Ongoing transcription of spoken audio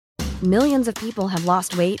Millions of people have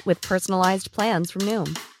lost weight with personalized plans from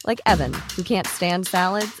Noom. Like Evan, who can't stand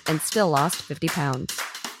salads and still lost 50 pounds.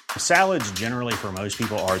 Salads generally for most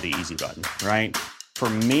people are the easy button, right? For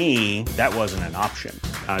me, that wasn't an option.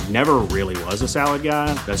 I never really was a salad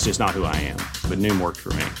guy. That's just not who I am. But Noom worked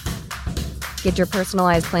for me. Get your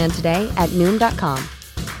personalized plan today at Noom.com.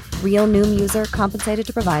 Real Noom user compensated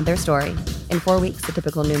to provide their story. In 4 weeks, the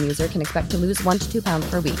typical Noom user can expect to lose 1 to 2 pounds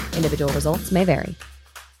per week. Individual results may vary.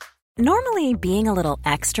 Normally, being a little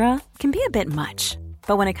extra can be a bit much.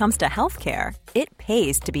 But when it comes to healthcare, it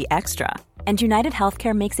pays to be extra. And United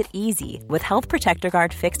Healthcare makes it easy with Health Protector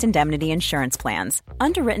Guard fixed indemnity insurance plans.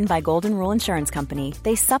 Underwritten by Golden Rule Insurance Company,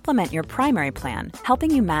 they supplement your primary plan,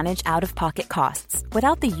 helping you manage out-of-pocket costs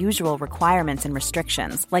without the usual requirements and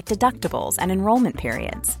restrictions like deductibles and enrollment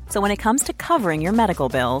periods. So when it comes to covering your medical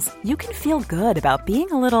bills, you can feel good about being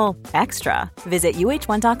a little extra. Visit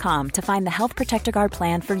uh1.com to find the Health Protector Guard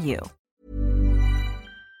plan for you.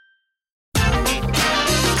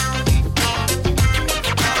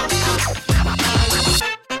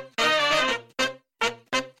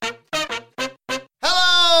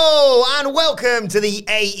 And welcome to the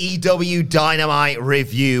AEW Dynamite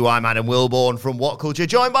Review. I'm Adam Wilborn from What Culture,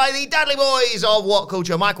 joined by the Dudley Boys of What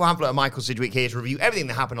Culture, Michael Hamflett and Michael Sidgwick, here to review everything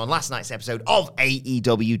that happened on last night's episode of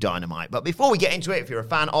AEW Dynamite. But before we get into it, if you're a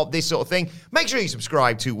fan of this sort of thing, make sure you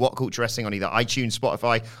subscribe to What Culture Wrestling on either iTunes,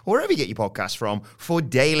 Spotify, or wherever you get your podcasts from for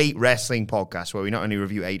daily wrestling podcasts, where we not only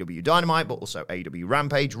review AEW Dynamite, but also AEW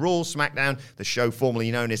Rampage, Raw, SmackDown, the show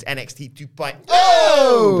formerly known as NXT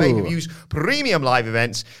 2.0, pay-per-views, premium live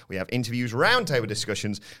events. We have interviews, roundtable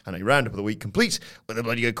discussions, and a roundup of the week, complete with a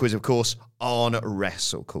bloody good quiz, of course, on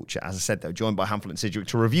Wrestle Culture. As I said, though, joined by Hamflett and Sidgwick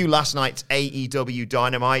to review last night's AEW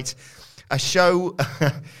Dynamite, a show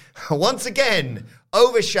once again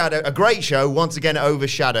overshadowed, a great show once again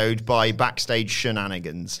overshadowed by backstage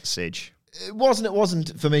shenanigans. Sidge, it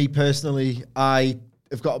wasn't for me personally. I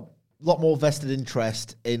have got a lot more vested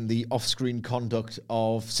interest in the off-screen conduct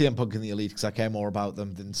of CM Punk and the Elite because I care more about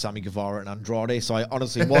them than Sammy Guevara and Andrade. So I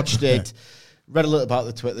honestly watched it, read a little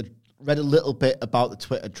bit about the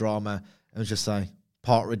Twitter drama, and was just like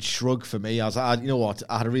Partridge shrug for me. I was like, you know what?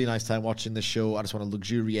 I had a really nice time watching this show. I just want to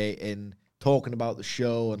luxuriate in talking about the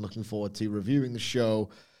show and looking forward to reviewing the show.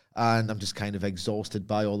 And I'm just kind of exhausted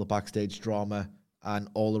by all the backstage drama and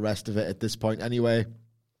all the rest of it at this point. Anyway,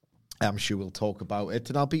 I'm sure we'll talk about it,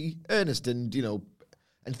 and I'll be earnest and,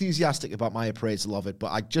 enthusiastic about my appraisal of it,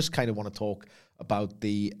 but I just kind of want to talk about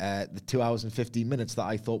the 2 hours and 15 minutes that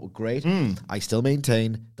I thought were great. I still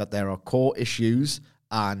maintain that there are core issues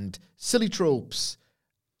and silly tropes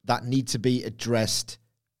that need to be addressed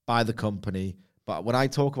by the company, but when I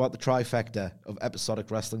talk about the trifecta of episodic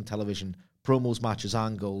wrestling television, promos, matches,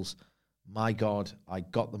 angles, my God, I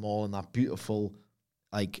got them all in that beautiful,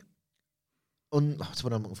 that's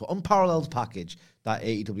what I'm looking for, unparalleled package that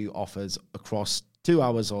AEW offers across 2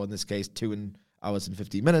 hours, or in this case, 2 hours and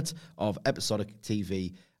 15 minutes of episodic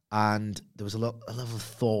TV. And there was a level of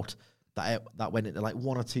thought that went into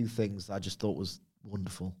one or two things that I just thought was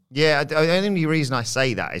wonderful. Yeah, the only reason I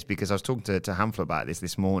say that is because I was talking to Hamflett about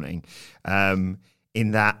this morning,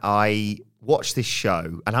 in that I watched this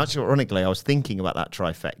show, and actually, ironically, I was thinking about that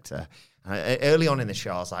trifecta. Early on in the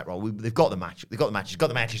show, I was like, well, they've got the match. They've got the matches. Got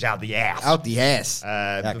the matches out the ass. Out the ass.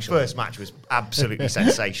 The first match was absolutely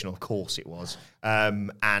sensational. Of course it was.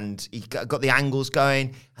 And he got the angles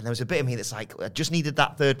going. And there was a bit of me that's like, I just needed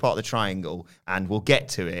that third part of the triangle, and we'll get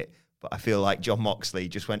to it. But I feel like Jon Moxley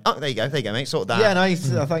just went, oh, there you go, mate, sort that. Yeah, nice.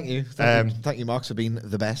 Thank you. Thank you, Marks, for being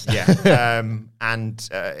the best. Yeah. And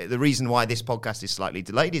the reason why this podcast is slightly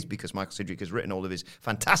delayed is because Michael Sidgwick has written all of his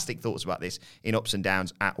fantastic thoughts about this in Ups and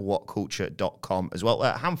Downs at whatculture.com as well.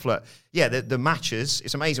 Hamflett, yeah, the matches,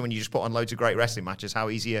 it's amazing when you just put on loads of great wrestling matches, how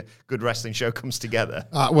easy a good wrestling show comes together.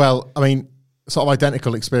 Sort of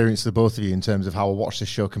identical experience to both of you in terms of how I watched this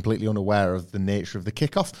show completely unaware of the nature of the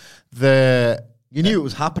kickoff. You knew it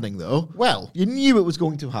was happening, though. Well, you knew it was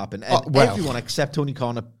going to happen. And everyone except Tony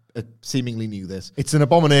Khan seemingly knew this. It's an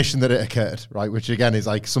abomination that it occurred, right? Which, again, is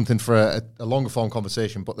something for a longer-form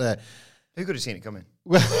conversation. But who could have seen it coming?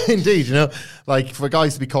 Well, indeed, for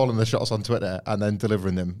guys to be calling the shots on Twitter and then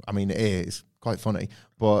delivering them, I mean, it is quite funny.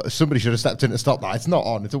 But somebody should have stepped in to stop that. It's not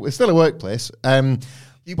on. It's still a workplace.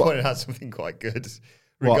 You pointed out something quite good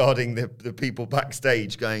regarding the people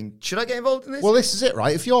backstage going, should I get involved in this? Well, this is it,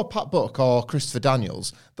 right? If you're Pat Buck or Christopher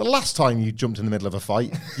Daniels, the last time you jumped in the middle of a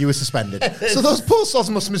fight, you were suspended. So those poor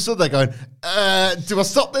sods must have been stood there going, do I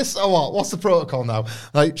stop this or what? What's the protocol now?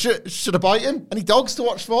 Should I bite him? Any dogs to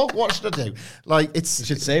watch for? What should I do? You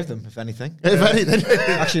should save them, if anything. If anything.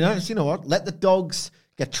 Actually, no, you know what? Let the dogs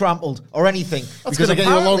get trampled, or anything. That's because gonna get you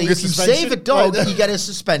a apparently longer if you suspension. save a dog, Right. you get a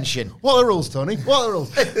suspension. What are the rules, Tony? What are the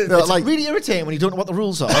rules? It's really irritating when you don't know what the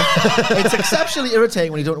rules are. It's exceptionally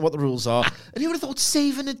irritating when you don't know what the rules are. And you would have thought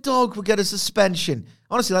saving a dog would get a suspension.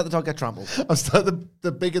 Honestly, let the dog get trampled. I'm starting,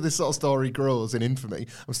 the bigger this sort of story grows in infamy,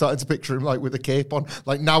 I'm starting to picture him like with a cape on,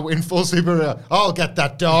 like now in full superhero. I'll get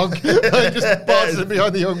that dog. Like just bossing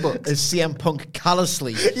behind the Young Bucks. As CM Punk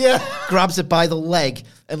callously Yeah. grabs it by the leg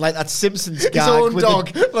and like that Simpsons gag. own with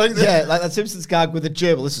dog, like the- yeah, like that Simpsons gag with the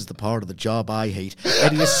gerbil. This is the part of the job I hate.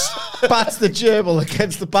 And he just spats the gerbil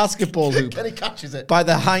against the basketball hoop And he catches it. by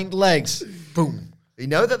the hind legs. Boom. You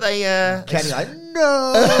know that they... Kenny like,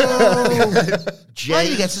 no! Jade- Why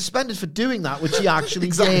did he get suspended for doing that, which he actually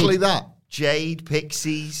Exactly did? that. Jade,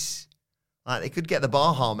 Pixies. Like, they could get the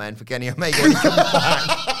Baja Men for Kenny Omega when he comes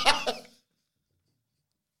back.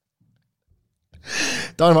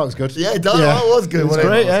 Dynamite was good. Yeah, Dynamite was good. It was wasn't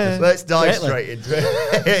great, yeah. Let's dive Greatly. straight into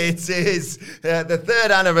it. It is the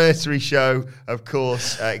third anniversary show, of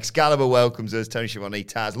course. Excalibur welcomes us. Tony Schiavone,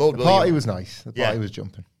 Taz, Lord The party William. was nice. The Yeah. party was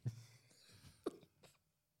jumping.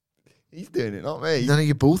 He's doing it, not me. No,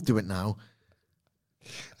 you both do it now.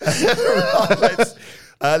 The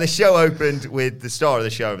show opened with the star of the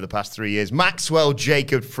show over the past 3 years, Maxwell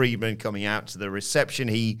Jacob Friedman, coming out to the reception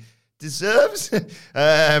he deserves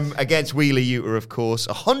against Wheeler Yuta, of course.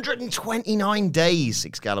 129 days,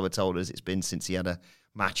 Excalibur told us it's been since he had a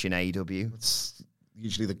match in AEW. It's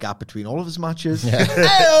usually the gap between all of his matches.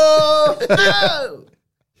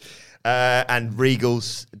 And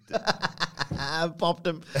Regal's I popped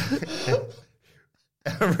him.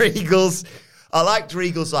 Regal's. I liked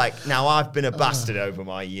Regal's now I've been a bastard over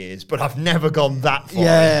my years, but I've never gone that far.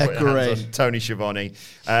 Yeah, in putting hands great. on Tony Schiavone.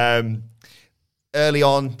 Early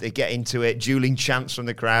on, they get into it, dueling chants from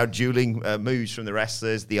the crowd, dueling moves from the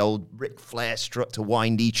wrestlers, the old Ric Flair strut to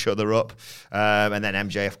wind each other up. And then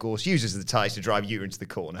MJ, of course, uses the ties to drive Yuta into the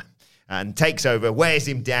corner and takes over, wears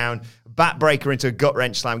him down, backbreaker into a gut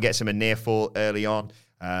wrench slam, gets him a near fall early on.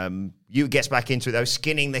 Yuta gets back into it, though,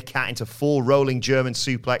 skinning the cat into 4 rolling German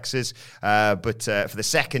suplexes. But for the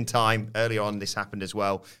second time, early on, this happened as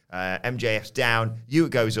well. MJF's down, Yuta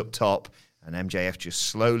goes up top, and MJF just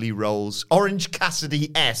slowly rolls, Orange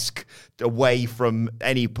Cassidy-esque, away from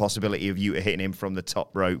any possibility of Yuta hitting him from the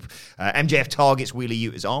top rope. MJF targets Wheeler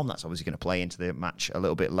Yuta's arm. That's obviously going to play into the match a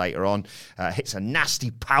little bit later on. Hits a nasty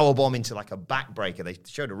powerbomb into like a backbreaker. They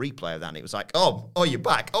showed a replay of that, and it was like, oh, your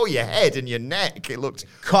back, oh, your head and your neck. It looked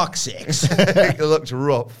Coccyx. it looked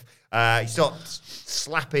rough. He starts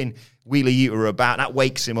slapping Wheeler Yuta about. That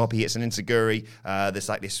wakes him up. He hits an enziguri. There's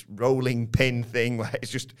like this rolling pin thing where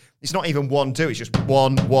it's not even 1-2. It's just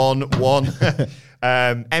 1-1-1.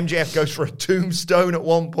 MJF goes for a tombstone at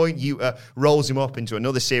one point. Yuta rolls him up into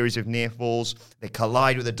another series of near falls. They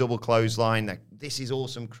collide with a double clothesline. This is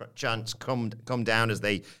awesome chance come down as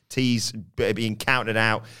they tease being counted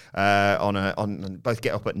out on both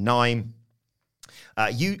get up at 9.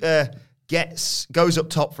 Yuta goes up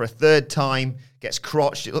top for a third time, gets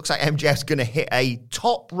crotched. It looks like MJF's going to hit a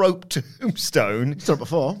top rope tombstone. It's done it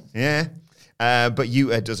before. Yeah. But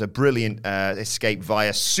Yuta does a brilliant escape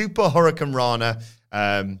via Super Hurricane Rana.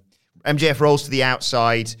 MJF rolls to the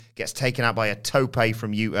outside, gets taken out by a tope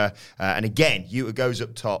from Yuta. And again, Yuta goes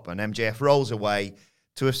up top and MJF rolls away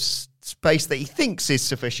to a space that he thinks is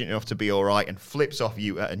sufficient enough to be all right and flips off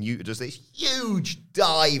Yuta. And Yuta does this huge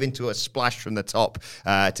dive into a splash from the top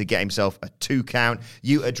to get himself a 2 count.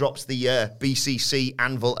 Yuta drops the BCC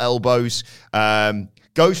anvil elbows.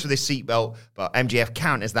 Goes for the seatbelt, but MJF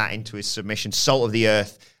counters that into his submission. Salt of the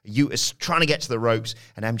earth. Yuta's trying to get to the ropes,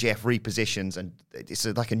 and MJF repositions, and it's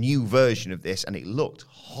like a new version of this, and it looked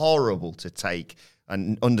horrible to take.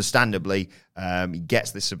 And understandably, he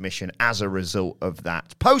gets the submission as a result of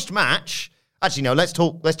that. Post-match, actually, no, let's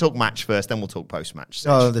talk match first, then we'll talk post-match.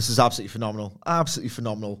 Oh, this is absolutely phenomenal. Absolutely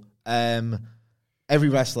phenomenal. Every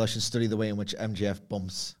wrestler should study the way in which MJF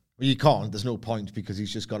bumps. Well, you can't. There's no point because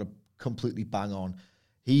he's just got to completely bang on.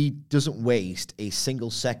 He doesn't waste a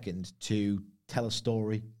single second to tell a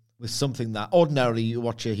story with something that ordinarily you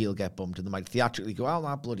watch a heel get bumped and they might theatrically go, oh,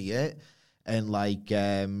 that bloody it, and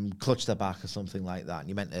clutch their back or something like that. And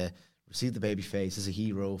you're meant to receive the baby face as a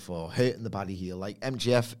hero for hurting the baddie heel. Like,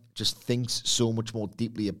 MJF just thinks so much more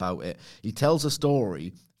deeply about it. He tells a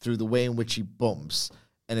story through the way in which he bumps,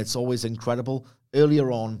 and it's always incredible.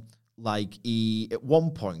 Earlier on, at one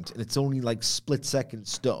point, and it's only split-second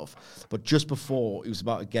stuff, but just before he was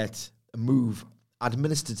about to get a move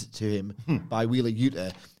administered to him by Wheeler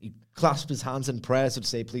Yuta, he clasped his hands in prayer to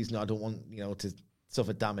say, please, no, I don't want, to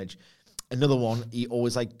suffer damage. Another one, he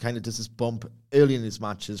always kind of does this bump early in his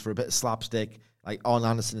matches for a bit of slapstick, Like Arn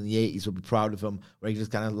Anderson in the 80s would be proud of him, where he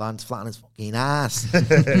just kind of lands flat on his fucking ass.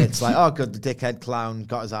 It's like, oh, good, the dickhead clown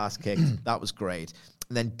got his ass kicked. That was great.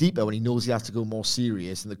 And then deeper, when he knows he has to go more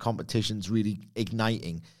serious and the competition's really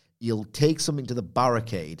igniting, he'll take something to the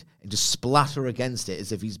barricade and just splatter against it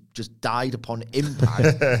as if he's just died upon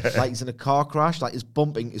impact. Like he's in a car crash. Like his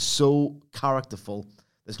bumping is so characterful.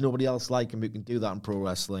 There's nobody else like him who can do that in pro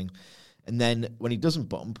wrestling. And then when he doesn't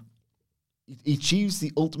bump, he achieves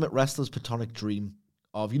the ultimate wrestler's platonic dream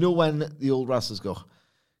of, you know, when the old wrestlers go,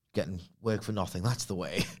 getting work for nothing, that's the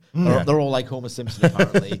way. They're all like Homer Simpson,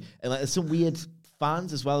 apparently. And like, there's some weird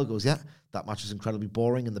fans as well who goes, yeah, that match was incredibly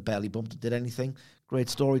boring and the barely bumped, it did anything. Great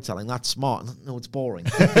storytelling, that's smart. No, it's boring.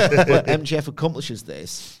 But MJF accomplishes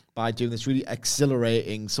this by doing this really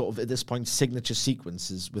exhilarating sort of, at this point, signature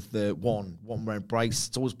sequences with the one where Bryce,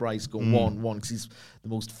 it's always Bryce going 1-1, because he's the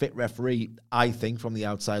most fit referee, I think, from the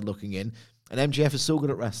outside looking in. And MJF is so good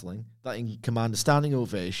at wrestling that he can command a standing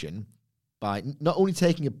ovation by not only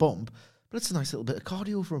taking a bump, but it's a nice little bit of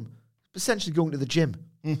cardio for him. Essentially going to the gym.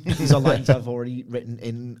 These are lines I've already written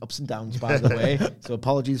in ups and downs, by the way. So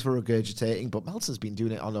apologies for regurgitating, but Meltzer's been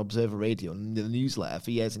doing it on Observer Radio and the newsletter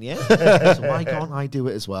for years and years. So why can't I do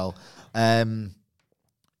it as well?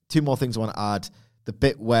 Two more things I want to add. The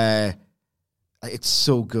bit where it's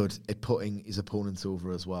so good at putting his opponents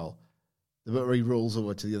over as well. The bit where he rolls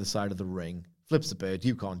over to the other side of the ring, flips the bird,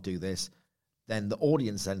 you can't do this. Then the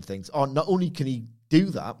audience then thinks, oh, not only can he do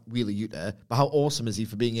that, Wheeler Yuta, but how awesome is he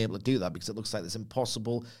for being able to do that? Because it looks like it's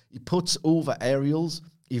impossible. He puts over aerials,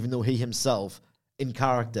 even though he himself, in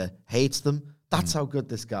character, hates them. That's how good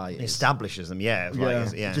this guy is. He establishes them, yeah.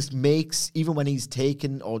 It just makes, even when he's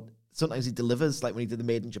taken, or sometimes he delivers, like when he did the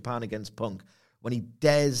Made in Japan against Punk, when he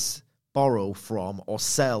dares borrow from or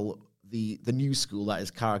sell the new school that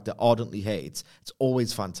his character ardently hates, it's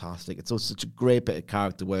always fantastic. It's also such a great bit of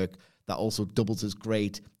character work that also doubles as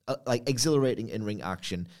great, like exhilarating in-ring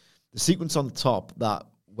action. The sequence on the top that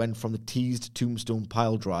went from the teased tombstone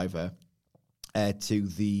pile driver to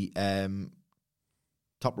the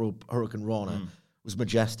top rope Hurricane Rana was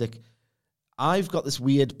majestic. I've got this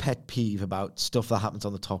weird pet peeve about stuff that happens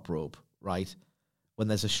on the top rope, right? When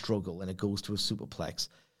there's a struggle and it goes to a superplex.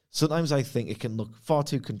 Sometimes I think it can look far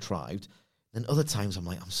too contrived. Then other times I'm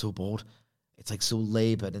like, I'm so bored. It's like so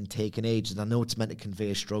laboured and taken ages. And I know it's meant to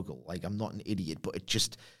convey a struggle. Like, I'm not an idiot, but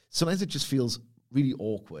sometimes it just feels really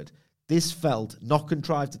awkward. This felt not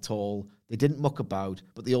contrived at all. They didn't muck about,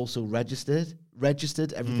 but they also registered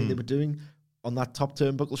everything they were doing on that top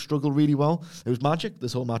turnbuckle struggle really well. It was magic.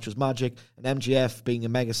 This whole match was magic. And MJF, being a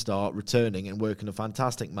megastar, returning and working a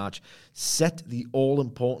fantastic match, set the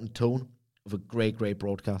all-important tone of a great, great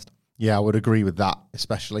broadcast. Yeah, I would agree with that,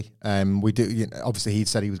 especially. We do. Obviously, he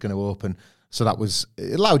said he was going to open, so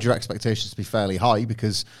it allowed your expectations to be fairly high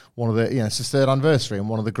because one of the, it's his third anniversary, and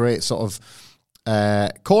one of the great sort of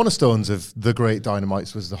cornerstones of the Great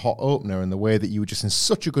Dynamites was the hot opener and the way that you were just in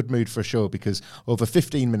such a good mood for a show because over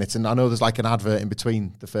 15 minutes, and I know there's like an advert in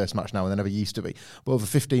between the first match now and there never used to be, but over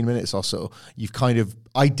 15 minutes or so, you've kind of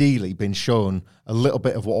ideally been shown a little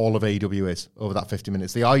bit of what all of AEW is over that 50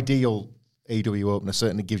 minutes. The ideal AEW opener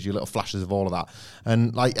certainly gives you little flashes of all of that.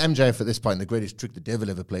 And like MJF at this point, the greatest trick the devil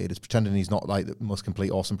ever played is pretending he's not like the most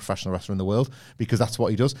complete awesome professional wrestler in the world, because that's what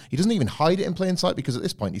he does. He doesn't even hide it in plain sight, because at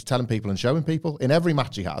this point he's telling people and showing people in every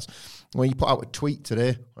match he has. When he put out a tweet today,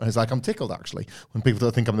 and he's like, I'm tickled actually when people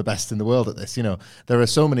don't think I'm the best in the world at this. There are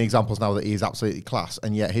so many examples now that he is absolutely class,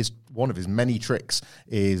 and yet one of his many tricks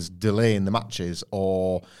is delaying the matches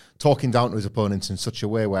or talking down to his opponents in such a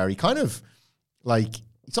way where he kind of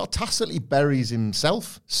he sort of tacitly buries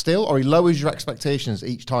himself still, or he lowers your expectations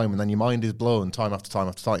each time, and then your mind is blown time after time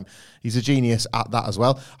after time. He's a genius at that as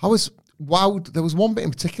well. I was wowed. There was one bit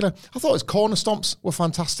in particular. I thought his corner stomps were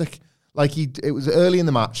fantastic. It was early in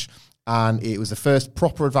the match, and it was the first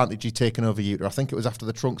proper advantage he'd taken over Yuta. I think it was after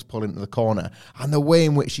the trunks pull into the corner, and the way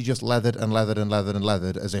in which he just leathered and leathered and leathered and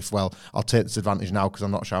leathered as if, well, I'll take this advantage now because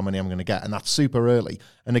I'm not sure how many I'm going to get. And that's super early.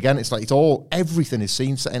 And again, it's like everything is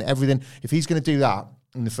scene setting, everything. If he's going to do that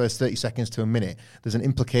in the first 30 seconds to a minute, there's an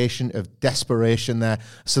implication of desperation there,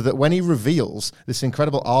 so that when he reveals this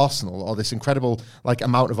incredible arsenal or this incredible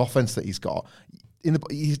amount of offense that he's got,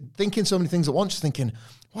 he's thinking so many things at once, just thinking,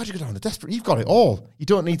 why'd you go down the desperate? You've got it all. You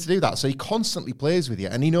don't need to do that. So he constantly plays with you,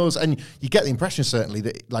 and he knows, and you get the impression certainly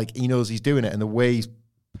that he knows he's doing it, and the way he's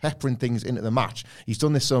peppering things into the match. He's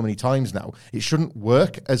done this so many times now. It shouldn't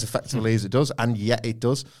work as effectively as it does, and yet it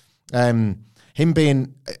does. Him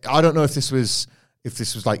being, I don't know if this was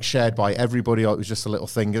shared by everybody or it was just a little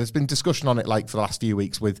thing. There's been discussion on it for the last few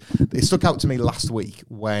weeks. It stuck out to me last week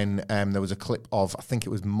when there was a clip of, I think it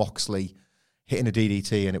was Moxley, hitting a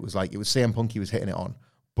DDT, and it was CM Punk he was hitting it on.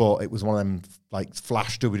 But it was one of them like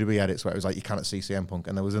flash WWE edits where it was like you cannot see CM Punk,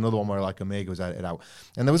 and there was another one where like Omega was edited out,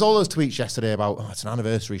 and there was all those tweets yesterday about it's an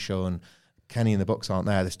anniversary show and Kenny and the Bucks aren't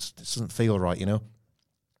there. This doesn't feel right, you know.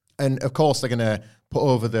 And of course they're gonna put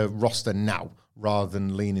over the roster now rather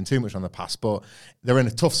than leaning too much on the past. But they're in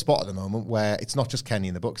a tough spot at the moment where it's not just Kenny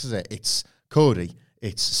and the Bucks, is it? It's Cody,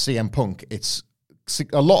 it's CM Punk, it's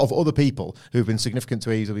a lot of other people who've been significant to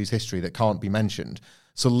AEW's history that can't be mentioned.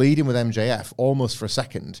 So leading with MJF almost for a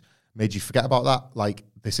second made you forget about that. Like,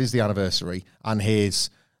 this is the anniversary, and here's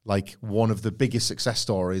like one of the biggest success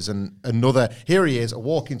stories, and here he is, a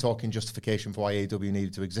walking, talking justification for why AEW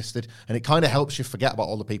needed to existed, and it kind of helps you forget about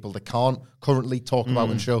all the people that can't currently talk about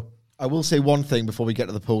and show. I will say one thing before we get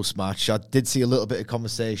to the post-match. I did see a little bit of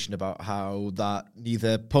conversation about how that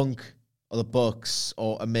neither Punk or the Bucks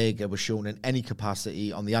or Omega were shown in any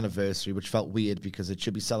capacity on the anniversary, which felt weird because it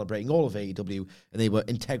should be celebrating all of AEW, and they were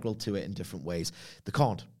integral to it in different ways. They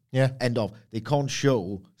can't. Yeah. End of. They can't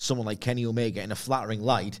show someone like Kenny Omega in a flattering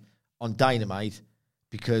light on Dynamite,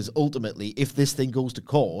 because ultimately, if this thing goes to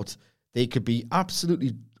court, they could be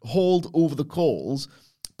absolutely hauled over the coals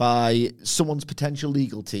by someone's potential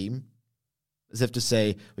legal team, as if to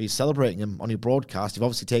say, well, you're celebrating him on your broadcast, you've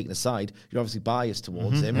obviously taken a side, you're obviously biased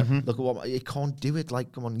towards him. Look at what, you can't do it.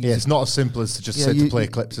 Like, come on. It's not as simple as to just sit to play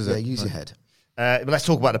clips, is it? Yeah, use your head. But let's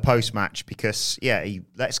talk about the post-match, because, he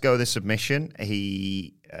lets go of the submission.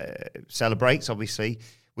 He celebrates, obviously.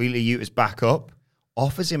 Wheeler Yuta's back up,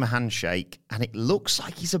 offers him a handshake, and it looks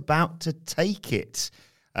like he's about to take it.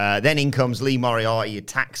 Then in comes Lee Moriarty,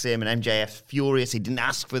 attacks him, and MJF's furious. He didn't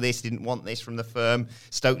ask for this, didn't want this from the firm.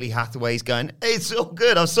 Stokely Hathaway's going, it's all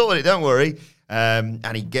good, I've sorted it, don't worry.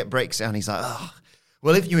 And he breaks down, he's like, oh,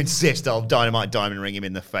 well, if you insist, I'll Dynamite Diamond Ring him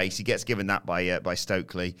in the face. He gets given that by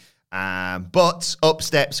Stokely. But up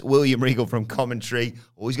steps William Regal from commentary.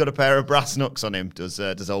 Always got a pair of brass knucks on him, does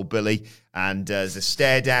old Billy. And there's a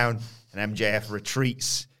stare down, and MJF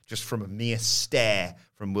retreats just from a mere stare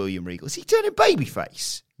from William Regal. Is he turning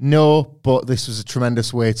babyface? No, but this was a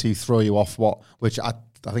tremendous way to throw you off which I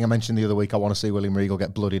think I mentioned the other week. I want to see William Regal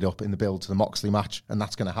get bloodied up in the build to the Moxley match, and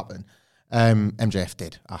that's going to happen. MJF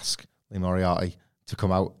did ask Lee Moriarty to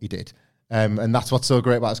come out. He did. And that's what's so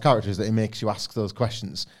great about his character, is that he makes you ask those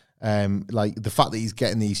questions. Like the fact that he's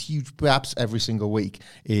getting these huge grabs every single week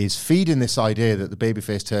is feeding this idea that the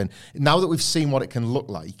babyface turn, now that we've seen what it can look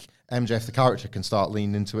like, MJF the character can start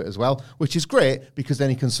leaning into it as well, which is great because then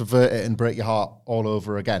he can subvert it and break your heart all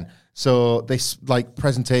over again. So this like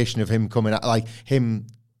presentation of him coming out, like him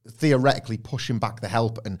theoretically pushing back the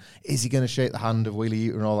help, and is he going to shake the hand of Wheeler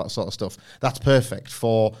Yuta and all that sort of stuff, that's perfect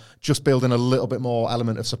for just building a little bit more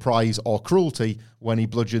element of surprise or cruelty when he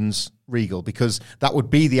bludgeons Regal, because that would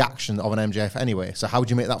be the action of an MJF anyway. So how do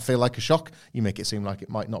you make that feel like a shock? You make it seem like it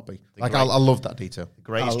might not be. Like, I love that detail. The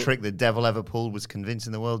greatest trick the devil ever pulled was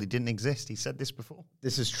convincing the world he didn't exist. He said this before.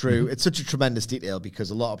 This is true. It's such a tremendous detail because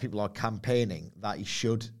a lot of people are campaigning that he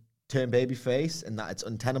should turn babyface and that it's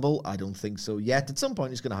untenable. I don't think so yet. At some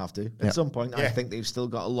point, he's going to have to. At some point, I think they've still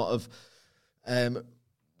got a lot of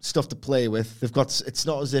stuff to play with. They've got. It's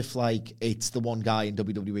not as if like it's the one guy in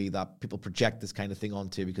WWE that people project this kind of thing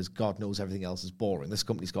onto, because God knows everything else is boring. This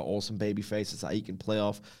company's got awesome babyfaces that he can play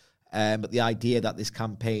off. But the idea that this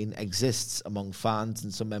campaign exists among fans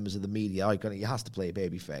and some members of the media, he has to play a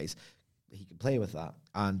babyface. He can play with that,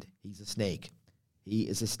 and he's a snake. He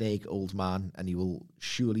is a snake, old man, and he will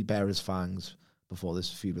surely bear his fangs before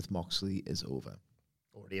this feud with Moxley is over.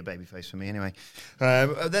 Already a babyface for me, anyway.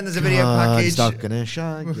 Then there's a video package. It's not gonna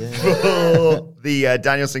shine. The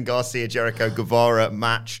Danielson Garcia Jericho Guevara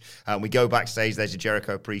match. We go backstage. There's a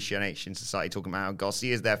Jericho Appreciation Society talking about how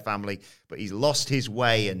Garcia's their family, but he's lost his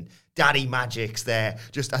way, and Daddy Magic's there.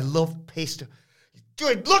 Just, I love pissed.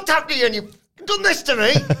 You looked at me and you've done this to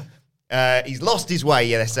me. He's lost his way.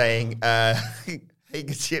 Yeah, they're saying.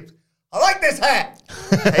 Hager's chips. I like this hat.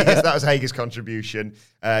 That was Hager's contribution.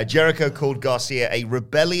 Jericho called Garcia a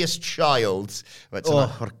rebellious child. But tonight,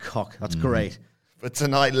 what a cock. That's great. But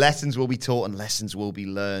tonight, lessons will be taught and lessons will be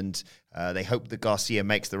learned. They hope that Garcia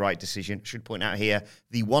makes the right decision. Should point out here,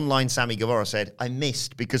 the one-line Sammy Guevara said, I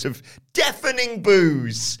missed because of deafening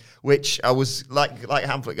boos, which I was like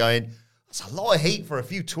Hamlet going, that's a lot of heat for a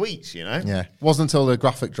few tweets, you know? Yeah. It wasn't until the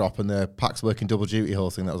graphic drop and the Pax working double duty whole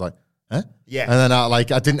thing that I was like, huh? Yeah. And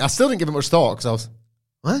then I still didn't give it much thought because I was,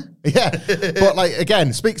 what? Yeah. But like,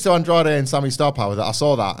 again, speaks to Andrade and Sammy Star Power that I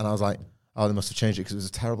saw that and I was like, oh, they must have changed it because it was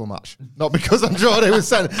a terrible match. Not because Andrade was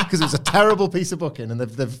sent, because it was a terrible piece of booking and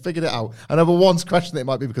they've figured it out. I never once questioned that it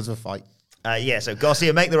might be because of a fight. So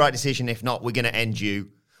Garcia, make the right decision. If not, we're going to end you.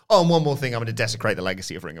 Oh, and one more thing, I'm going to desecrate the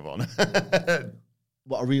legacy of Ring of Honor.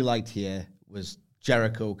 What I really liked here was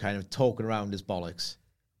Jericho kind of talking around his bollocks.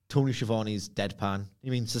 Tony Schiavone's deadpan.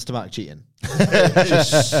 You mean systematic cheating?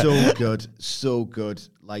 Just so good, so good.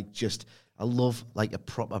 Like, just, I love like a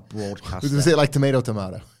proper broadcaster. Was it like tomato?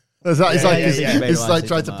 It's like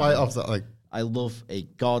trying to bite off something. I love a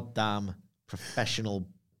goddamn professional,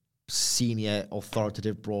 senior,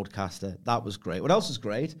 authoritative broadcaster. That was great. What else is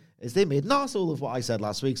great is they made an arsehole of what I said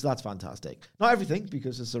last week, so that's fantastic. Not everything,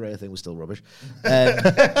 because the Soraya thing was still rubbish.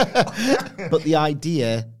 But the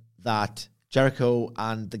idea that Jericho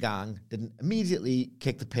and the gang didn't immediately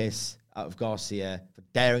kick the piss out of Garcia for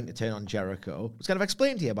daring to turn on Jericho was kind of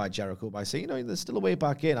explained here by Jericho by saying, there's still a way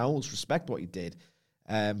back in. I almost respect what you did.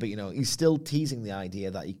 But, he's still teasing the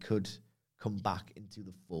idea that he could come back into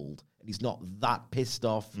the fold. And he's not that pissed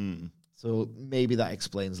off. So maybe that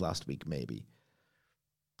explains last week, maybe.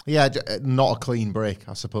 Yeah, not a clean break,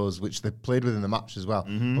 I suppose, which they played with in the match as well.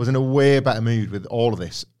 I was in a way better mood with all of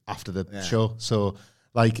this after the show. So,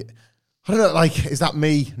 I don't know, is that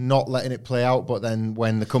me not letting it play out? But then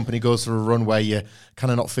when the company goes through a run where you're kind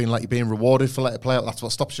of not feeling like you're being rewarded for letting it play out, that's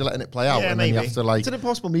what stops you letting it play out. Yeah, and maybe. Then you have to It's an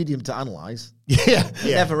impossible medium to analyse. It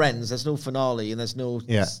never ends. There's no finale and there's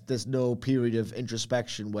no period of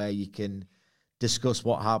introspection where you can discuss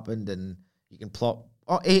what happened and you can plot.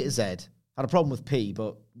 A to Z. Had a problem with P,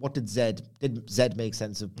 but what did Z make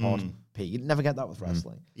sense of pod P? You'd never get that with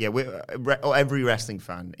wrestling. Yeah, every wrestling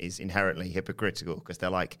fan is inherently hypocritical because they're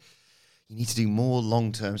like, you need to do more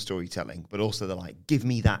long-term storytelling, but also they're like, give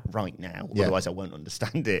me that right now, otherwise I won't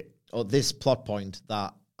understand it. Or this plot point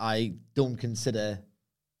that I don't consider,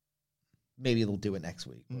 maybe they'll do it next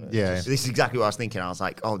week. This is exactly what I was thinking. I was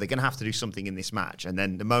like, they're going to have to do something in this match. And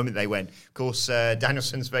then the moment they went, of course,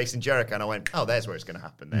 Danielson's facing Jericho, and I went, there's where it's going to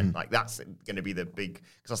happen then. Like, that's going to be the big...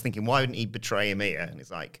 Because I was thinking, why wouldn't he betray him here? And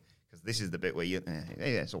it's like... Because this is the bit where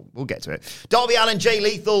so we'll get to it. Darby Allin, Jay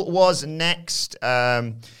Lethal was next.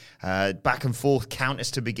 Back and forth counters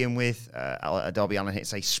to begin with. Darby Allin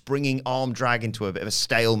hits a springing arm drag into a bit of a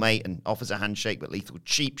stalemate and offers a handshake, but Lethal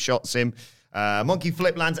cheap shots him. Monkey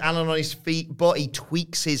flip lands Allin on his feet, but he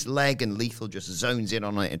tweaks his leg and Lethal just zones in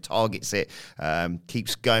on it and targets it.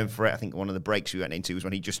 Keeps going for it. I think one of the breaks we went into was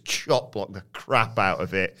when he just chop blocked the crap out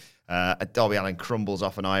of it. Darby Allin crumbles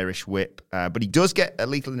off an Irish whip, but he does get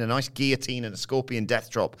Lethal in a nice guillotine and a scorpion death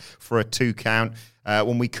drop for a 2 count.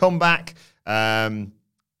 When we come back,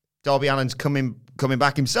 Darby Allin's coming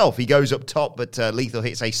back himself. He goes up top, but Lethal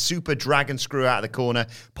hits a super dragon screw out of the corner,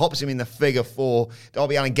 pops him in the figure 4.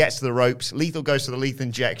 Darby Allin gets to the ropes. Lethal goes to the lethal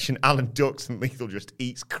injection. Allin ducks, and Lethal just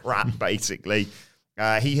eats crap, basically.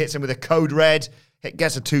 He hits him with a code red. It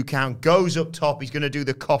gets a 2 count, goes up top. He's going to do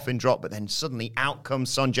the coffin drop, but then suddenly out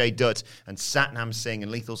comes Sanjay Dutt and Satnam Singh,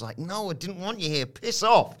 and Lethal's like, no, I didn't want you here. Piss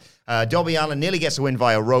off. Darby Allin nearly gets a win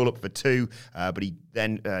via roll-up for 2, but he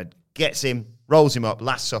then gets him, rolls him up,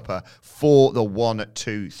 Last Supper for the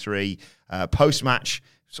 1-2-3. Post-match,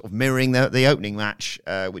 sort of mirroring the opening match,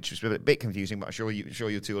 which was a bit confusing, but I'm sure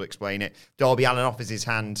you two will explain it. Darby Allin offers his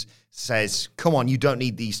hand, says, come on, you don't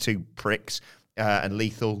need these 2 pricks. And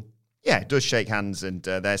Lethal... it does shake hands, and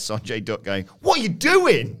there's Sanjay Dutt going, what are you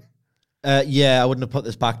doing? I wouldn't have put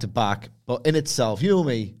this back to back, but in itself, you know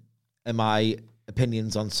me and my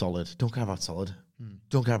opinions on Solid. Don't care about Solid.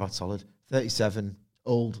 37,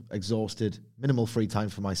 old, exhausted, minimal free time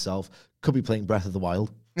for myself. Could be playing Breath of the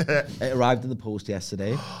Wild. It arrived in the post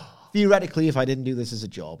yesterday. Theoretically, if I didn't do this as a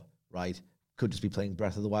job, right, could just be playing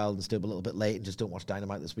Breath of the Wild and stay up a little bit late and just don't watch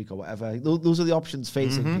Dynamite this week or whatever. Those are the options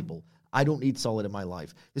facing people. I don't need Solid in my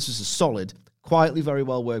life. This was a solid, quietly very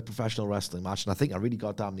well-worked professional wrestling match, and I think I really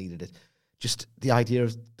goddamn needed it. Just the idea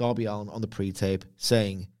of Darby Allin on the pre-tape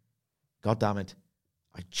saying, God damn it,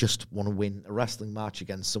 I just want to win a wrestling match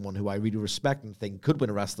against someone who I really respect and think could win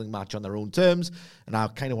a wrestling match on their own terms, and I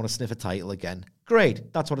kind of want to sniff a title again.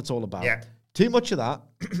 Great, that's what it's all about. Yeah. Too much of that,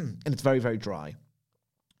 and it's very, very dry.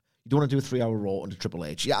 You don't want to do a 3-hour Raw under Triple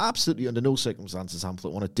H. You absolutely, under no circumstances,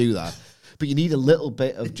 Hamlet, want to do that. But you need a little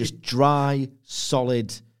bit of just dry,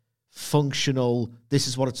 solid, functional, this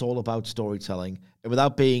is what it's all about storytelling. And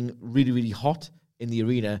without being really, really hot in the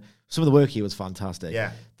arena, some of the work here was fantastic.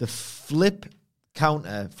 Yeah. The flip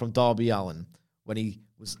counter from Darby Allin when he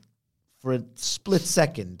was, for a split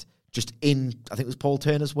second, just in, I think it was Paul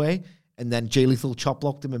Turner's way, and then Jay Lethal chop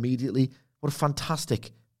blocked him immediately. What a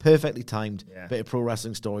fantastic, perfectly timed bit of pro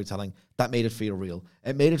wrestling storytelling. That made it feel real.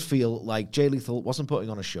 It made it feel like Jay Lethal wasn't putting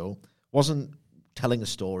on a show, wasn't telling a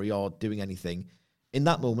story or doing anything. In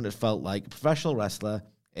that moment, it felt like a professional wrestler,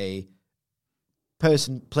 a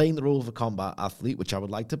person playing the role of a combat athlete, which I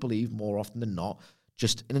would like to believe more often than not,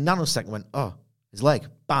 just in a nanosecond went, oh, his leg.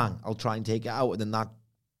 Bang, I'll try and take it out. And then that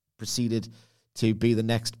proceeded to be the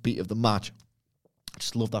next beat of the match. I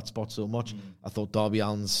just love that spot so much. I thought Darby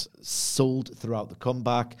Allin's sold throughout the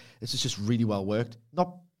comeback. This is just really well worked.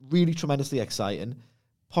 Not really tremendously exciting.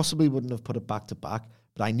 Possibly wouldn't have put it back to back,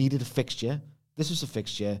 but I needed a fixture. This was a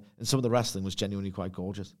fixture, and some of the wrestling was genuinely quite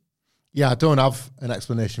gorgeous. Yeah, I don't have an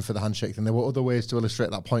explanation for the handshake thing. There were other ways to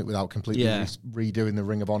illustrate that point without completely redoing the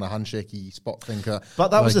Ring of Honor handshakey spot thinker.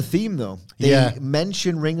 But that was the theme, though. They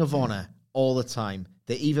mention Ring of Honor all the time.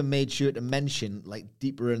 They even made sure to mention, like,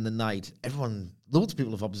 deeper in the night. Loads of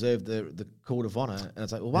people have observed the Code of Honor, and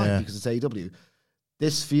it's like, well, why? Yeah. Because it's AEW.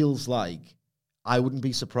 This feels like I wouldn't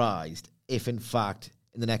be surprised if, in fact,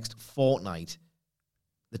 in the next fortnight,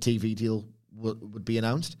 the TV deal would be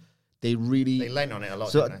announced. They lent on it a lot.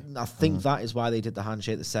 So I think that is why they did the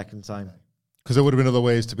handshake the second time. Because there would have been other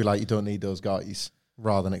ways to be like, you don't need those guys,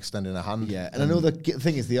 rather than extending a hand. Yeah, and I know the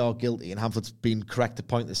thing is they are guilty, and Hamflett's been correct to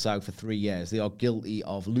point this out for 3 years. They are guilty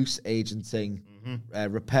of loose agenting,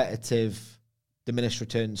 repetitive, diminished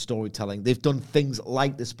return storytelling. They've done things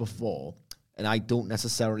like this before, and I don't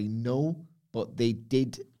necessarily know, but they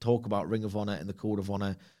did talk about Ring of Honor and the Code of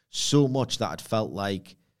Honor so much that it felt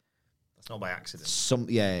like it's not by accident.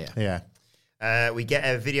 Yeah. We get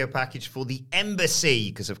a video package for the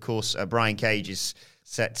Embassy because, of course, Brian Cage is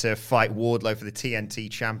set to fight Wardlow for the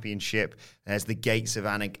TNT Championship. There's the Gates of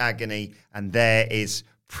Agony, and there is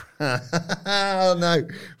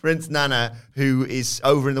Prince Nana, who is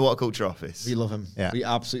over in the What Culture office. We love him. Yeah. We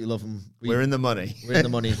absolutely love him. We're in the money. We're in the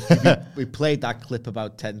money. we played that clip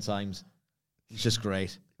about 10 times. It's just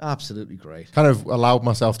great. Absolutely great. Kind of allowed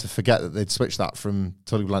myself to forget that they'd switched that from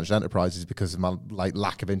Tully Blanchard Enterprises because of my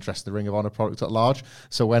lack of interest in the Ring of Honor product at large.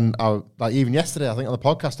 So when even yesterday, I think on the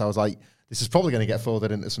podcast, I was like, this is probably going to get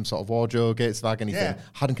folded into some sort of wardrobe, Gates of Agony thing.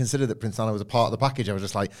 Hadn't considered that Prince Nana was a part of the package. I was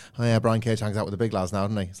just like, oh yeah, Brian Cage hangs out with the big lads now,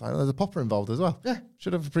 doesn't he? It's like, there's a popper involved as well. Yeah,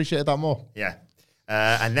 should have appreciated that more. Yeah.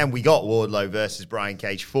 And then we got Wardlow versus Brian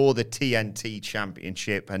Cage for the TNT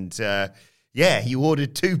Championship. And he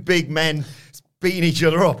ordered two big men beating each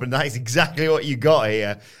other up, and that is exactly what you got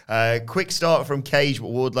here. Quick start from Cage, but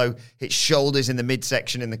Wardlow hits shoulders in the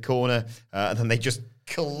midsection in the corner, and then they just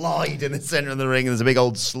collide in the center of the ring, and there's a big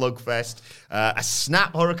old slugfest. A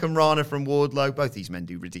snap Hurricane Rana from Wardlow. Both these men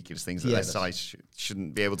do ridiculous things that their size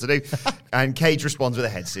shouldn't be able to do. And Cage responds with a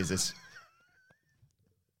head scissors.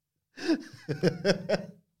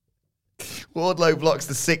 Wardlow blocks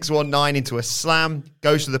the 619 into a slam,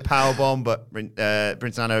 goes for the powerbomb, but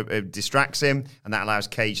Prince Nana distracts him, and that allows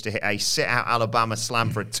Cage to hit a sit-out Alabama slam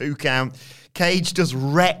for a 2 count. Cage does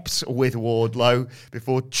reps with Wardlow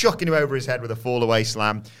before chucking him over his head with a fall-away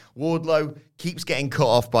slam. Wardlow keeps getting cut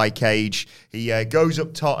off by Cage. He goes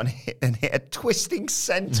up top and hit a twisting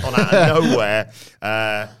senton out of nowhere.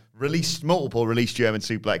 Multiple released German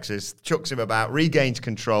suplexes, chucks him about, regains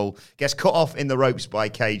control, gets cut off in the ropes by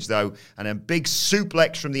Cage, though, and a big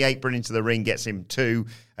suplex from the apron into the ring gets him 2.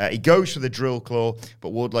 He goes for the drill claw, but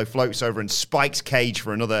Wardlow floats over and spikes Cage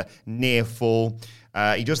for another near fall.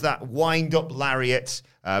 He does that wind-up lariat,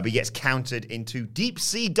 but he gets countered into deep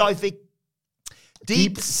sea diverticulitis.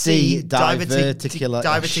 Deep sea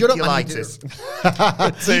diverticulitis.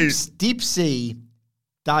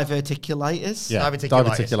 Yeah,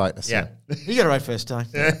 diverticulitis. Yeah. You got it right first time.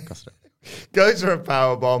 Yeah. Goes for a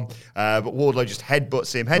powerbomb, but Wardlow just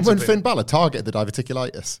headbutts him. When Finn Balor targeted the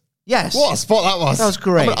diverticulitis. Yes. What a spot that was. That was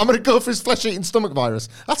great. I'm going to go for his flesh-eating stomach virus.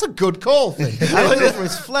 That's a good call, Finn. I'm going to go for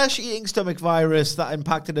his flesh-eating stomach virus that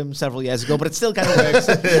impacted him several years ago, but it still kind of works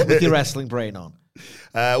with your wrestling brain on.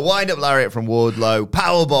 Wind-up lariat from Wardlow.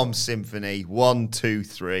 Powerbomb Symphony. 1, 2,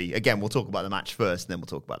 3. Again, we'll talk about the match first, and then we'll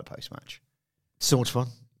talk about the post-match. So much fun.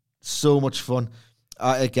 So much fun.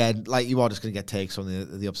 Again, like you are just going to get takes on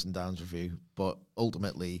the ups and downs review, but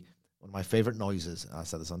ultimately, one of my favorite noises, I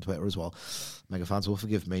said this on Twitter as well, mega fans will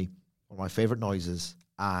forgive me, one of my favorite noises,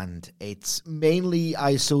 and it's mainly I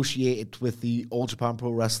associate it with the All Japan Pro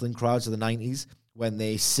Wrestling crowds of the 90s when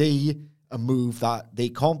they see a move that they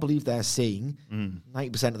can't believe they're seeing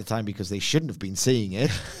 90% of the time because they shouldn't have been seeing it,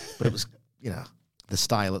 but it was, the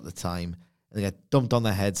style at the time. And they get dumped on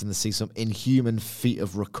their heads and they see some inhuman feat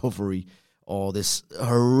of recovery or this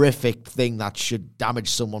horrific thing that should damage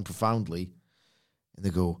someone profoundly. And they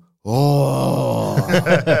go, oh,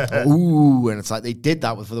 ooh. And it's like they did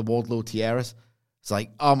that for the Wardlow Tiaras. It's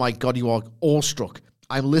like, oh my God, you are awestruck.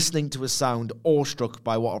 I'm listening to a sound awestruck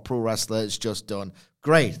by what a pro wrestler has just done.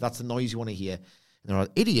 Great, that's the noise you want to hear. And there are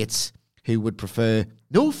idiots who would prefer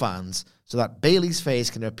no fans so that Bayley's face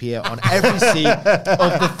can appear on every seat of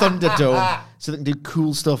the Thunderdome so they can do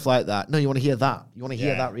cool stuff like that. No, you want to hear that. You want to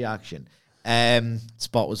hear that reaction.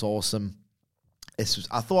 Spot was awesome.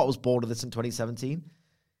 I thought I was bored of this in 2017.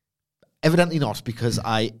 Evidently not, because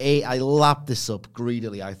I lapped this up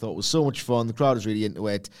greedily. I thought it was so much fun. The crowd was really into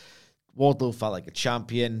it. Wardlow felt like a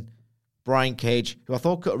champion. Brian Cage, who I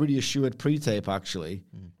thought got a really assured pre-tape, actually.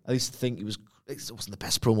 I used to think it wasn't the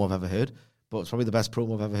best promo I've ever heard, but it's probably the best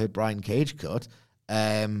promo I've ever heard Brian Cage cut.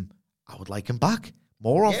 I would like him back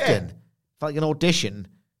more often. Felt like an audition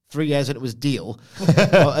 3 years into his deal,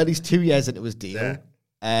 or at least 2 years into his deal.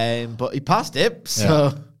 But he passed it,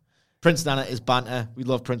 so Prince Nana is banter. We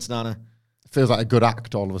love Prince Nana. Feels like a good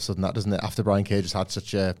act all of a sudden, that doesn't it? After Brian Cage has had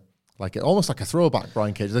such a almost like a throwback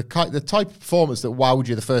Brian Cage, the type of performance that wowed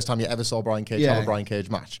you the first time you ever saw Brian Cage have a Brian Cage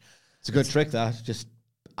match. It's a good trick, that. Just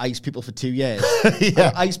ice people for 2 years.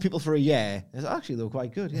 Ice people for a year. Actually, they were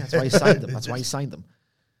quite good. Yeah, that's why he signed them.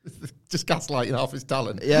 Just gaslighting half his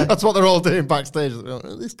talent. Yeah, that's what they're all doing backstage.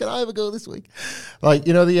 This can I ever go this week? Like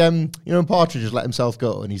when Partridge just let himself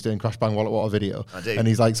go and he's doing Crash Bang Walla Walla video. I do. And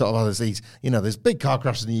he's like sort of there's big car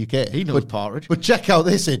crashes in the UK. He knows Partridge. But check out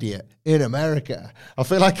this idiot in America. I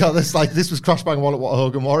feel like this was Crash Bang Walla Walla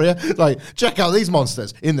Hogan Warrior. Like, check out these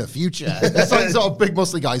monsters in the future. It's like sort of big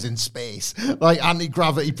muscly guys in space, like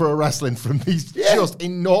anti-gravity pro wrestling from these just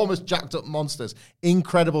enormous jacked up monsters.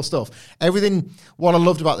 Incredible stuff. Everything. What I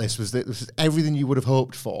loved about this was that this is everything you would have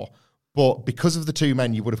hoped for, but because of the two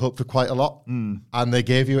men, you would have hoped for quite a lot, and they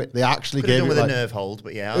gave you it. They actually gave you with a nerve hold,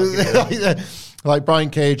 but yeah, I'll give you like Brian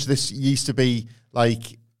Cage. This used to be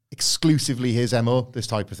like exclusively his MO, this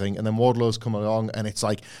type of thing, and then Wardlow's come along, and it's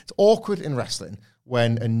awkward in wrestling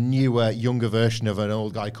when a newer, younger version of an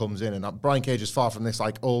old guy comes in, and Brian Cage is far from this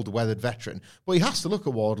like old, weathered veteran, but he has to look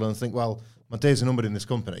at Wardlow and think, well, my days are numbered in this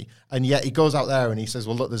company. And yet he goes out there and he says,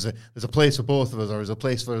 well, look, there's a place for both of us, or there's a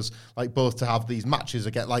place for us like both to have these matches.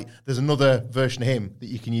 There's another version of him that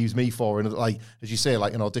you can use me for, and like, as you say,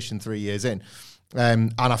 like an audition 3 years in.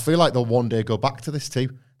 And I feel like they'll one day go back to this too.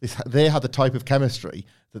 They had the type of chemistry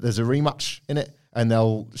that there's a rematch in it, and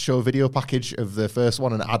they'll show a video package of the first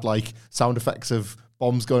one and add like sound effects of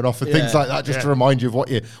bombs going off and things like that, just to remind you of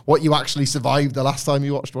what you actually survived the last time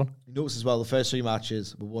you watched one. You notice as well, the first three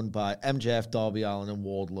matches were won by MJF, Darby Allin, and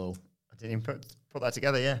Wardlow. I didn't even put that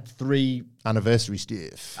together, 3 anniversary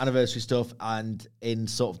stuff, and in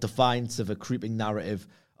sort of defiance of a creeping narrative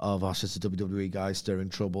of it's just a WWE guy stirring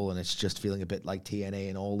trouble, and it's just feeling a bit like TNA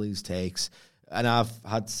and all these takes. And I've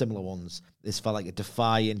had similar ones. This felt like a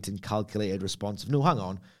defiant and calculated response of, no, hang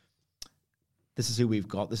on. This is who we've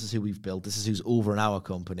got. This is who we've built. This is who's over in our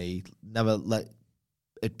company. Never let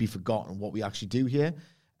it be forgotten what we actually do here.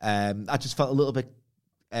 I just felt a little bit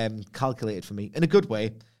calculated for me in a good way.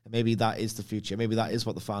 And maybe that is the future. Maybe that is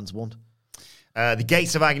what the fans want. The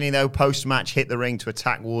Gates of Agony, though, post-match hit the ring to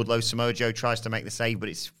attack Wardlow. Samoa Joe tries to make the save, but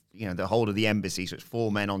it's the hold of the embassy, so it's 4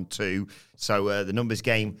 men on 2. So the numbers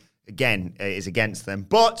game, again, is against them.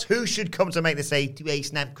 But who should come to make the save? To a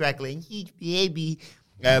snap crackling, baby.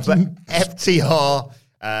 But FTR,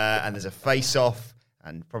 and there's a face-off,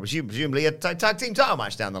 and presumably a tag team title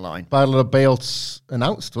match down the line. Battle of the Belts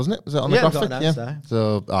announced, wasn't it? Was it on the graphic?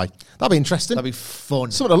 So, that'd be interesting. That'd be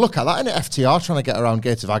fun. Something to look at, that, isn't it? FTR trying to get around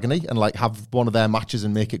Gates of Agony and like have one of their matches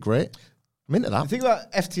and make it great. I'm into that. The thing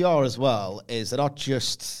about FTR as well is they're not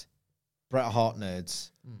just Bret Hart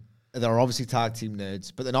nerds. They're obviously tag team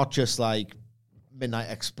nerds, but they're not just like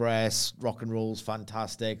Midnight Express, Rock and Rolls,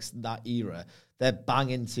 Fantastics, that era. They're bang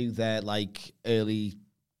into their like late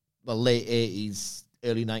 80s,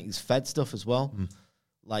 early 90s Fed stuff as well.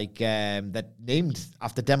 Like they're named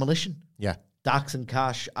after Demolition. Yeah. Dax and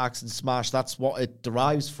Cash, Axe and Smash, that's what it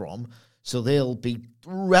derives from. So they'll be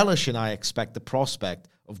relishing, I expect, the prospect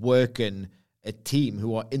of working a team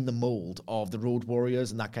who are in the mold of the Road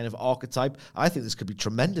Warriors and that kind of archetype. I think this could be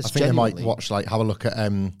tremendous. I think they might have a look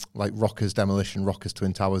at like Rockers Demolition, Rockers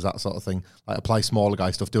Twin Towers, that sort of thing. Like apply smaller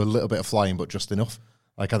guy stuff, do a little bit of flying, but just enough.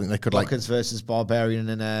 Like I think they could Rockers versus Barbarian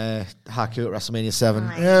and Haku at WrestleMania 7.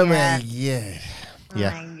 Oh my god! Yeah.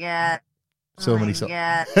 My God. So many.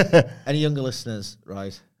 Any younger listeners,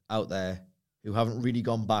 right out there, who haven't really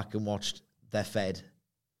gone back and watched their Fed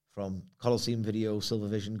from Coliseum Video, Silver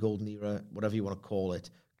Vision, Golden Era, whatever you want to call it,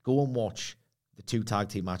 go and watch the 2 tag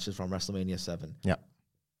team matches from WrestleMania 7. Yeah.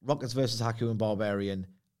 Rockets versus Haku and Barbarian,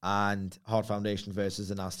 and Hart Foundation versus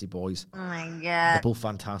the Nasty Boys. Oh my God. They're both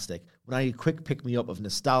fantastic. When I need a quick pick-me-up of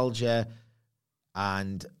nostalgia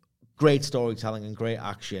and great storytelling and great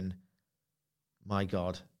action, my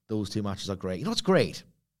God, those 2 matches are great. You know what's great?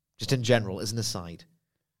 Just in general, as an aside.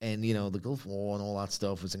 And, the Gulf War and all that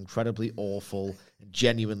stuff was incredibly awful. And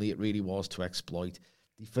genuinely, it really was to exploit.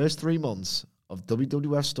 The first 3 months of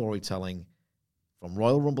WWF storytelling, from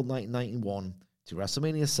Royal Rumble 1991 to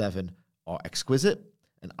WrestleMania 7, are exquisite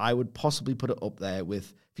and I would possibly put it up there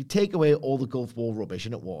with, if you take away all the Gulf War rubbish,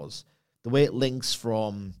 and it was, the way it links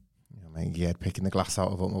from... Yeah, picking the glass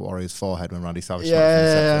out of Ultimate Warrior's forehead when Randy Savage...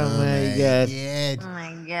 Yeah, Oh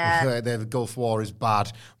my God. The Gulf War is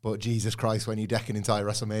bad, but Jesus Christ, when you deck an entire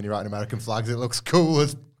WrestleMania out in American flags, it looks cool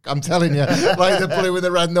as... I'm telling you, like the blue with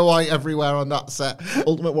the red and the white everywhere on that set.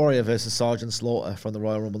 Ultimate Warrior versus Sergeant Slaughter from the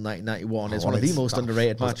Royal Rumble 1991 is one of the most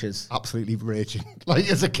underrated matches. Absolutely raging. Like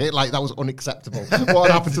as a kid, like that was unacceptable. What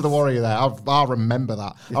happened to the Warrior there? I remember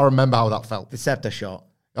that. I remember how that felt. The scepter shot.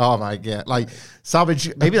 Oh my God. Like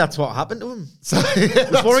Savage. Maybe that's what happened to him.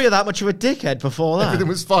 Was Warrior that much of a dickhead before that? Everything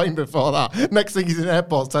was fine before that. Next thing he's in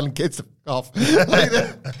airports telling kids to off. Like,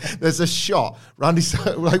 there's a shot.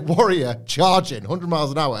 Warrior charging 100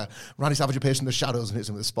 miles an hour. Randy Savage appears from the shadows and hits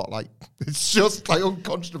him with a spotlight. It's just like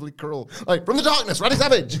unconscionably cruel. Like from the darkness, Randy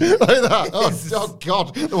Savage. Like that. Oh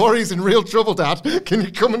God. The Warrior's in real trouble, Dad. Can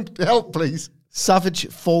you come and help, please? Savage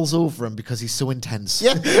falls over him because he's so intense.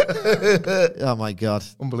 Yeah. Oh my God.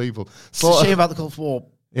 Unbelievable. It's a shame about the Gulf War.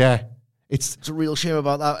 Yeah. It's a real shame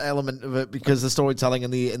about that element of it because the storytelling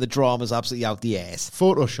and the drama is absolutely out the ass.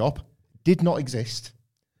 Photoshop did not exist,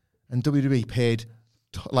 and WWE paid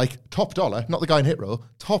top dollar, not the guy in Hit Row,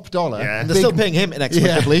 top dollar. Yeah. And they're still paying him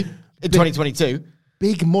inexplicably in 2022.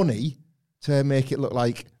 Big money to make it look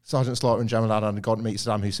like Sergeant Slaughter and Jamal Adnan had gone to meet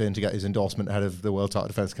Saddam Hussein to get his endorsement ahead of the World Title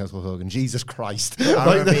Defense against Hulk Hogan. Jesus Christ. They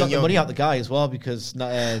got the money out the guy as well because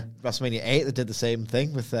WrestleMania 8 they did the same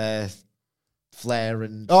thing with Flair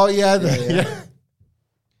and... Oh, yeah.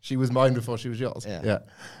 She was mine before she was yours. Yeah.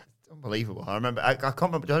 Unbelievable. I remember, I can't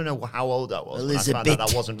remember, I don't know how old I was when I found Elizabeth. out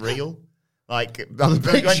that wasn't real. Like, went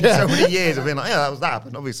so many years of being like, yeah, that was that.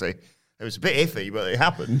 But obviously, it was a bit iffy, but it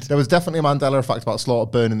happened. There was definitely a Mandela effect about Slaughter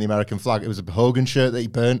burning the American flag. It was a Hogan shirt that he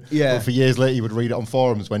burnt. Yeah. But for years later, he would read it on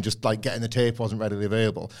forums when just like getting the tape wasn't readily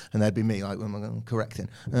available. And there'd be me like, well, I'm correcting.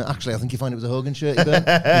 Actually, I think you find it was a Hogan shirt he burnt.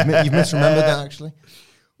 You've misremembered that, actually.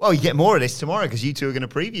 Well, you get more of this tomorrow because you two are going to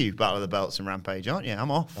preview Battle of the Belts and Rampage, aren't you? I'm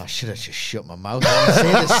off. I should have just shut my mouth and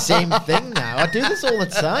say the same thing now. I do this all the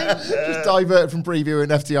time. Just divert from previewing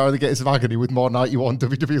FTR and the Gates of Agony with more 91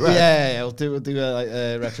 WWF. Yeah, we'll do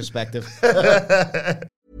a retrospective.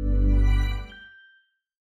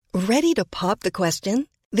 Ready to pop the question?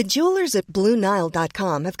 The jewelers at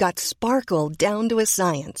BlueNile.com have got sparkle down to a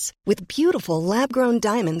science with beautiful lab-grown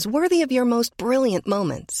diamonds worthy of your most brilliant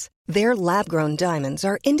moments. Their lab-grown diamonds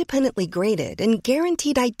are independently graded and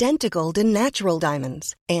guaranteed identical to natural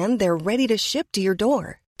diamonds, and they're ready to ship to your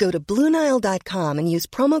door. Go to BlueNile.com and use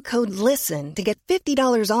promo code LISTEN to get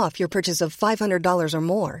 $50 off your purchase of $500 or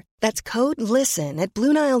more. That's code LISTEN at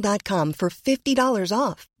BlueNile.com for $50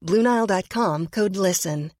 off. BlueNile.com, code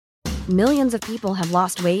LISTEN. Millions of people have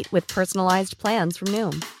lost weight with personalized plans from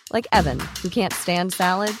Noom, like Evan, who can't stand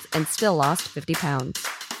salads and still lost 50 pounds.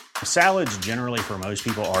 Salads generally for most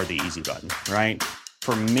people are the easy button, right?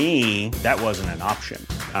 For me, that wasn't an option.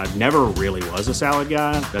 I never really was a salad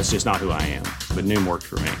guy. That's just not who I am. But Noom worked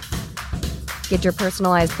for me. Get your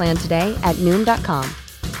personalized plan today at Noom.com.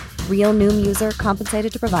 Real Noom user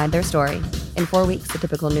compensated to provide their story. In 4 weeks, the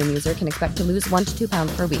typical Noom user can expect to lose 1 to 2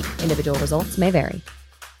 pounds per week. Individual results may vary.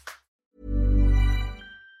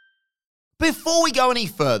 Before we go any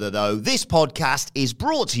further, though, this podcast is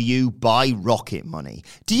brought to you by Rocket Money.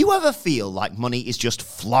 Do you ever feel like money is just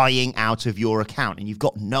flying out of your account and you've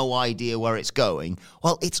got no idea where it's going?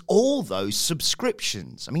 Well, it's all those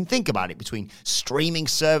subscriptions. I mean, think about it. Between streaming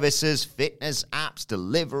services, fitness apps,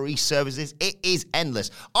 delivery services, it is endless.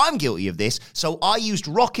 I'm guilty of this, so I used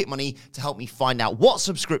Rocket Money to help me find out what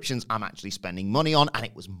subscriptions I'm actually spending money on, and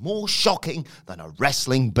it was more shocking than a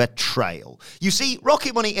wrestling betrayal. You see,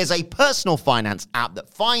 Rocket Money is a personal finance app that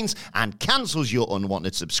finds and cancels your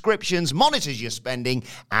unwanted subscriptions, monitors your spending,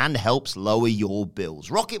 and helps lower your bills.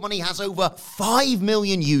 Rocket Money has over 5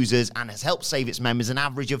 million users and has helped save its members an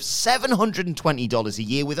average of $720 a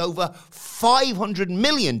year with over $500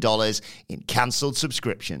 million in cancelled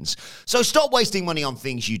subscriptions. So stop wasting money on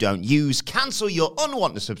things you don't use. Cancel your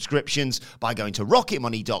unwanted subscriptions by going to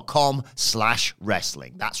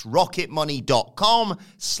rocketmoney.com/wrestling. That's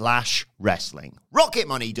rocketmoney.com/wrestling.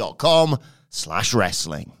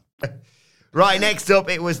 rocketmoney.com/wrestling. Right, next up,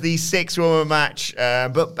 it was the 6-woman match.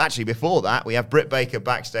 But actually, before that, we have Britt Baker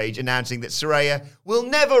backstage announcing that Saraya will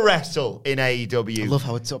never wrestle in AEW. I love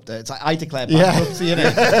how it's up there. It's like I declare bankruptcy,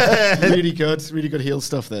 innit? Really good heel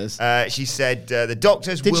stuff, this. She said the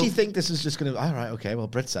doctors Did will... she think this was just going to... All right, okay, well,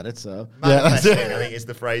 Britt said it, so... Manifesting, I think is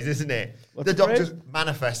the phrase, isn't it? What's the the doctors phrase?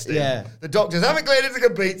 manifesting. Yeah. The doctors haven't cleared it to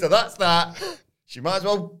compete, so that's that. She might as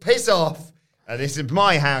well piss off. This is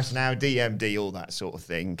my house now, DMD, all that sort of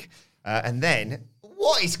thing. And then,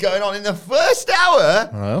 What is going on in the first hour?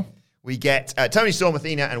 Hello. We get Toni Storm,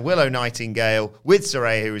 Athena, and Willow Nightingale with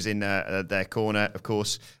Saraya, who is in their corner, of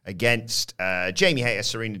course, against Jamie Hayter,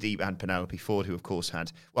 Serena Deeb, and Penelope Ford, who, of course,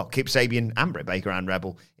 had, Kip Sabian and Britt Baker and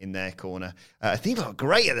Rebel in their corner. Athena looked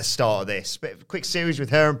great at the start of this. Bit of a quick series with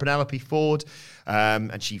her and Penelope Ford.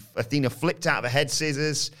 And Athena flipped out of a head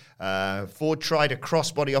scissors. Ford tried a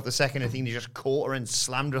crossbody off the second. Athena just caught her and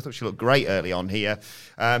slammed her. I thought she looked great early on here.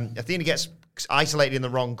 Athena gets isolated in the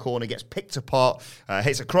wrong corner, gets picked apart,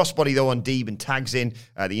 hits a crossbody though on Deeb and tags in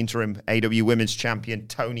the interim AW Women's Champion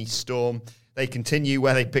Toni Storm. They continue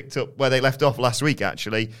where they left off last week,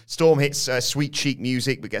 actually. Storm hits Sweet Cheek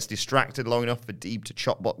music, but gets distracted long enough for Deeb to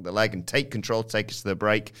chop block the leg and take control to take us to the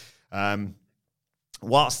break.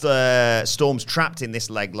 Whilst Storm's trapped in this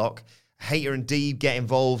leg lock, Hayter and Deeb get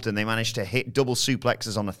involved and they manage to hit double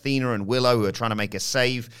suplexes on Athena and Willow, who are trying to make a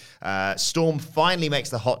save. Storm finally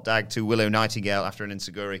makes the hot dag to Willow Nightingale after an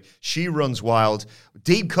enziguri. She runs wild.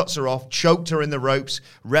 Deeb cuts her off, choked her in the ropes.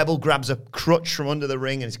 Rebel grabs a crutch from under the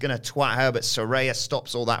ring and is going to twat her, but Saraya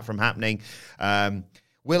stops all that from happening.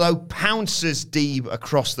 Willow pounces Deeb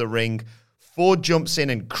across the ring. Ford jumps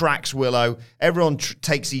in and cracks Willow. Everyone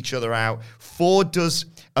takes each other out. Ford does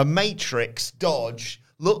a Matrix dodge.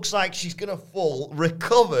 Looks like she's going to fall,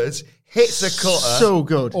 recovers, hits a cutter. So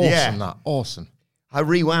good. Awesome, Awesome. I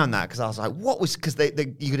rewound that because I was like, what was... Because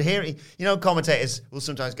you could hear it. You know, commentators will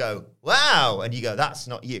sometimes go, wow, and you go, that's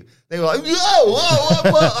not you. They were like,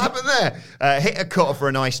 whoa, what happened there? Hit a cutter for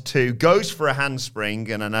a nice 2, goes for a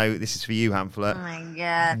handspring, and I know this is for you, Hamflet. Oh, my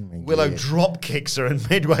God. Willow drop kicks her and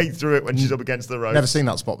midway through it when she's up against the ropes. Never seen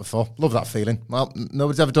that spot before. Love that feeling. Well,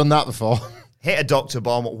 nobody's ever done that before. Hit a Dr.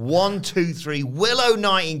 Bomb. 1, 2, 3. Willow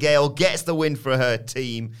Nightingale gets the win for her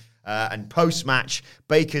team. And post-match,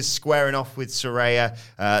 Baker's squaring off with Saraya.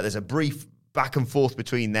 There's a brief back and forth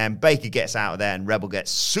between them. Baker gets out of there and Rebel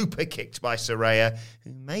gets super kicked by Saraya,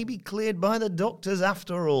 who may be cleared by the doctors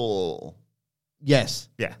after all. Yes.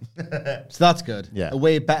 Yeah. So that's good. Yeah. A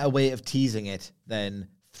way better way of teasing it than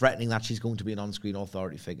threatening that she's going to be an on-screen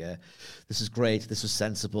authority figure. This is great. This was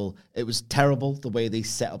sensible. It was terrible the way they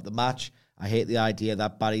set up the match. I hate the idea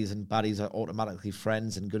that baddies and baddies are automatically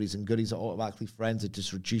friends and goodies are automatically friends. It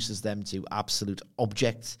just reduces them to absolute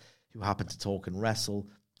objects who happen to talk and wrestle,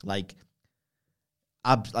 like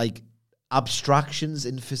abstractions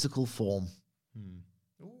in physical form.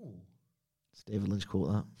 Ooh. It's David Lynch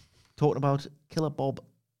quote that. Talking about Killer Bob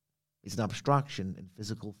is an abstraction in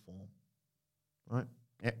physical form. Right?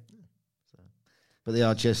 Yep. So, but they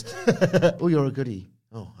are just, oh, you're a goodie.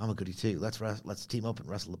 Oh, I'm a goodie too. Let's team up and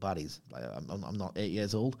wrestle the baddies. Like, I'm not 8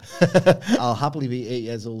 years old. I'll happily be 8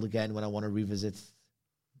 years old again when I want to revisit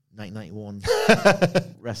 1991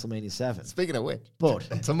 WrestleMania 7. Speaking of which, but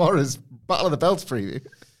tomorrow's Battle of the Belts preview.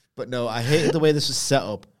 But no, I hated the way this was set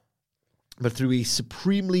up. But through a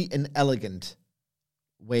supremely inelegant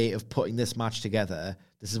way of putting this match together,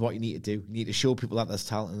 this is what you need to do. You need to show people that there's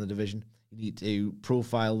talent in the division. You need to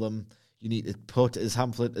profile them. You need to put, as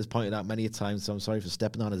Hamflet has pointed out many a time, so I'm sorry for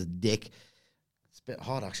stepping on his dick. It's a bit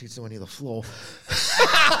hard, actually, it's nowhere near the floor.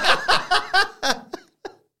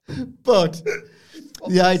 But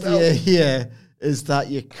the idea here is that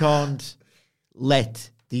you can't let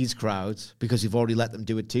these crowds, because you've already let them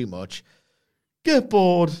do it too much, get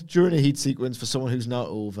bored during a heat sequence for someone who's not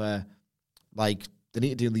over. Like, they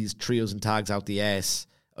need to do these trios and tags out the ass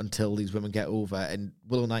until these women get over. And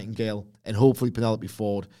Willow Nightingale and hopefully Penelope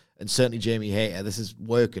Ford and certainly Jamie Hayter, this is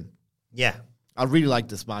working. Yeah. I really like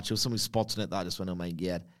this match. There was so many spots in it that I just went, oh my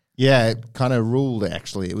God. Yeah, it kind of ruled it,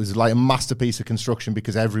 actually. It was like a masterpiece of construction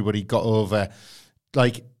because everybody got over,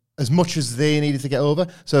 like, as much as they needed to get over.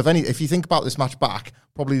 So if you think about this match back,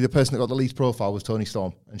 probably the person that got the least profile was Toni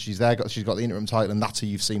Storm. And she's got the interim title, and that's who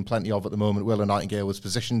you've seen plenty of at the moment. Willow Nightingale was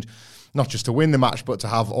positioned not just to win the match, but to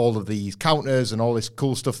have all of these counters and all this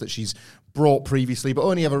cool stuff that she's brought previously, but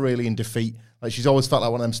only ever really in defeat. Like, she's always felt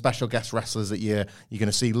like one of them special guest wrestlers that you're going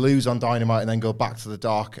to see lose on Dynamite and then go back to the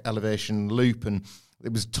Dark Elevation loop, and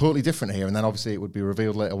it was totally different here. And then obviously it would be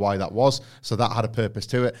revealed later why that was, so that had a purpose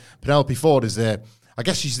to it. Penelope Ford is there. I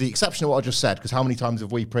guess she's the exception of what I just said, because how many times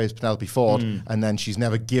have we praised Penelope Ford and then she's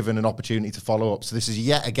never given an opportunity to follow up? So this is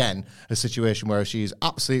yet again a situation where she is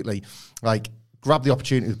absolutely like grab the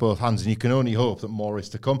opportunity with both hands, and you can only hope that more is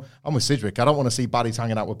to come. I'm with Sidgwick. I don't want to see baddies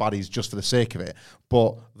hanging out with baddies just for the sake of it,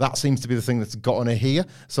 but that seems to be the thing that's gotten her here.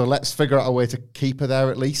 So let's figure out a way to keep her there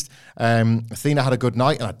at least. Athena had a good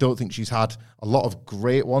night, and I don't think she's had a lot of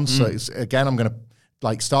great ones. So it's, again, I'm going to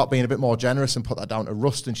start being a bit more generous and put that down to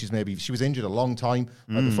rust. And she was injured a long time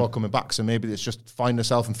before coming back. So maybe it's just finding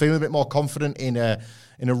herself and feeling a bit more confident in a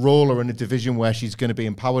role or in a division where she's going to be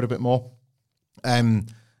empowered a bit more.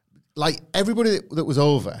 like everybody that was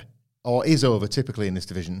over or is over typically in this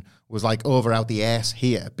division was like over out the arse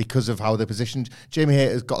here because of how they're positioned. Jamie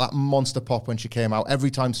Hayter's got that monster pop when she came out. Every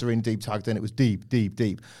time Serena Deeb tagged in, it was deep, deep,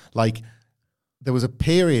 deep. Like there was a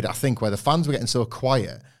period, I think, where the fans were getting so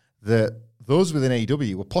quiet that those within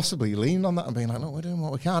AEW were possibly leaning on that and being like, no, we're doing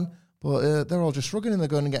what we can. But they're all just shrugging and they're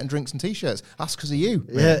going and getting drinks and T-shirts. That's because of you.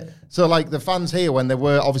 Yeah. So, like, the fans here, when they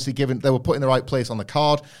were obviously they were put in the right place on the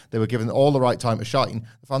card, they were given all the right time to shine,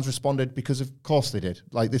 the fans responded because of course they did.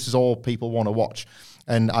 Like, this is all people want to watch.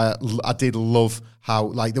 And I did love how,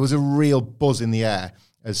 like, there was a real buzz in the air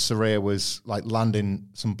as Saraya was, like, landing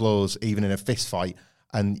some blows, even in a fist fight.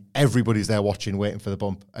 And everybody's there watching, waiting for the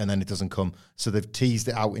bump, and then it doesn't come. So they've teased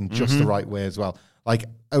it out in just the right way as well. Like,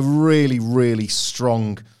 a really, really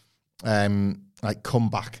strong... like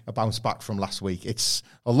comeback, a bounce back from last week. It's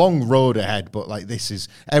a long road ahead, but like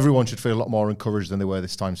everyone should feel a lot more encouraged than they were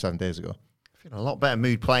this time 7 days ago. I feel in a lot better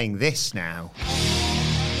mood playing this now.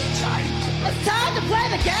 It's time to play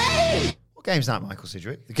the game! What game's that, Michael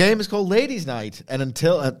Sidgwick? The game is called Ladies' Night, and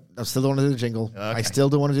until I still don't want to do the jingle. Okay. I still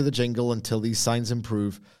don't want to do the jingle until these signs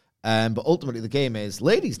improve. But ultimately, the game is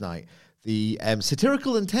Ladies' Night. The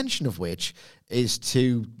satirical intention of which is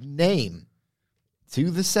to name to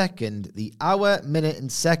the second, the hour, minute, and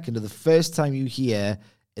second of the first time you hear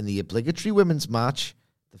in the obligatory women's match,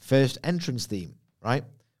 the first entrance theme, right?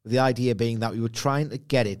 With the idea being that we were trying to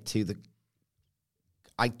get it to the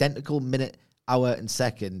identical minute, hour, and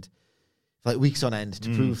second, for like weeks on end to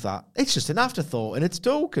prove that. It's just an afterthought, and it's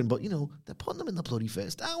token, but, you know, they're putting them in the bloody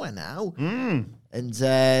first hour now. And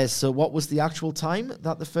so what was the actual time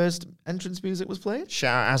that the first entrance music was played?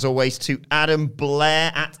 Shout out, as always, to Adam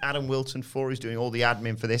Blair at Adam Wilton 4, who's doing all the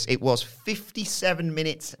admin for this. It was 57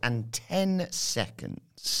 minutes and 10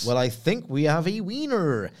 seconds. Well, I think we have a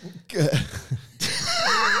wiener.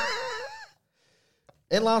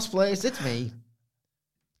 In last place, it's me.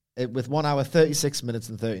 With 1 hour, 36 minutes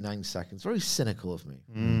and 39 seconds. Very cynical of me.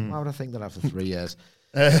 Why would I think that after 3 years?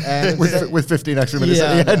 With 15 extra minutes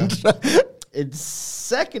at the end. In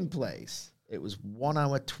second place, it was 1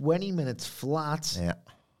 hour, 20 minutes flat. Yeah.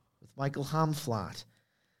 With Michael Ham flat.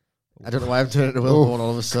 I don't know why I'm turning to Wilborn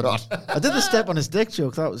all of a sudden. I did the step on his dick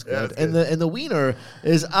joke. That was good. And the wiener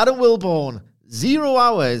is Adam Wilborn. 0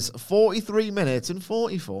 hours, 43 minutes and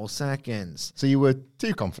 44 seconds. So you were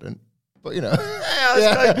too confident, but you know.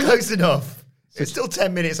 That's close enough. It's still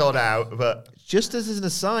 10 minutes on out, but... Just as an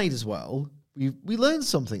aside as well, we learned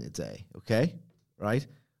something today, okay? Right?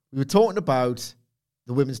 We were talking about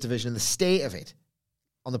the women's division and the state of it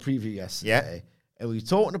on the preview yesterday. Yeah. And we were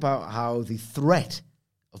talking about how the threat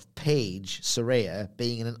of Paige Saraya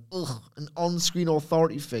being an on-screen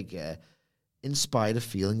authority figure inspired a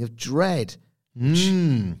feeling of dread. Which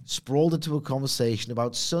sprawled into a conversation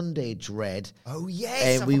about Sunday dread. Oh,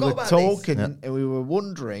 yes. And we were talking and we were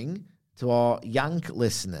wondering to our Yank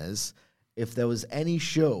listeners if there was any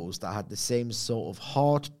shows that had the same sort of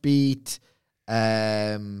heartbeat,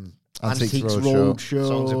 Antiques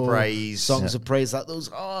Roadshow, Songs of Praise, like those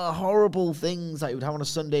horrible things that you would have on a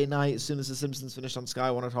Sunday night as soon as The Simpsons finished on Sky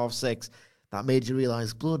 1 at 6:30. That made you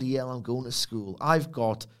realize, bloody hell, I'm going to school. I've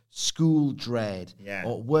got school dread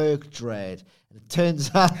or work dread. And it turns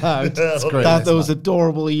out that those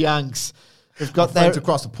adorable Yanks have got their friends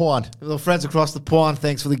across the pond. Little friends across the pond,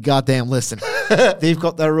 thanks for the goddamn listen. They've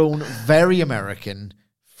got their own very American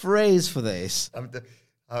phrase for this.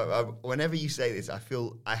 Whenever you say this, I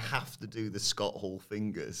feel I have to do the Scott Hall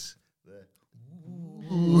fingers.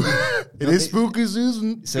 It is spooky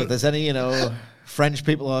season. So if there's any, French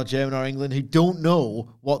people or German or England who don't know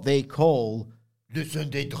what they call the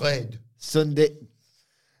Sunday dread.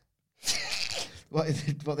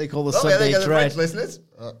 What they call the Sunday dread. The French listeners.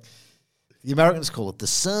 The Americans call it the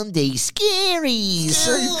Sunday scaries.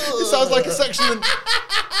 It sounds like a section.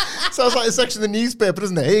 Sounds like a section of the newspaper,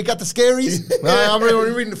 doesn't it? Hey, you got the scaries? I'm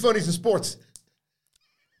reading the funnies and sports.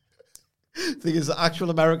 Thing is, actual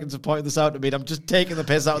Americans have pointed this out to me, and I'm just taking the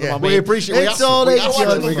piss out of them. We appreciate it. It's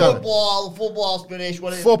all Football's finished.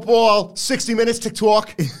 Football, 60 minutes,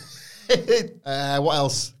 TikTok. What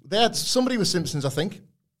else? They had somebody with Simpsons, I think.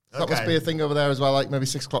 That must be a thing over there as well, like maybe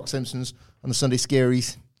 6 o'clock Simpsons on the Sunday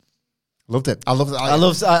Scaries. Loved it. I love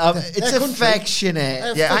it. It's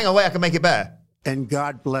affectionate. Yeah, hang on, wait, I can make it better. And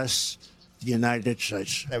God bless the United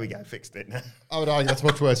States. There we go, fixed it now. I would argue that's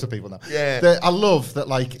much worse for people now. Yeah. I love that,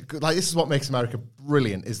 like this is what makes America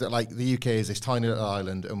brilliant, is that, like, the UK is this tiny little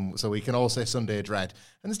island, and so we can all say Sunday dread.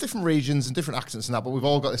 And there's different regions and different accents and that, but we've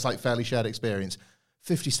all got this, like, fairly shared experience.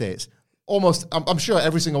 50 states. Almost, I'm sure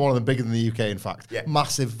every single one of them bigger than the UK, in fact. Yeah.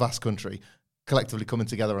 Massive, vast country. collectively coming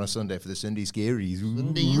together on a Sunday for the Sunday Scaries.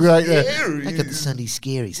 Sunday Right there. Scaries. I got the Sunday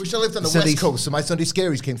Scaries. Wish I lived on the West Coast, so my Sunday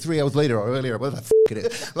Scaries came 3 hours later or earlier, whatever the f*** it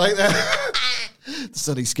is. Like that. The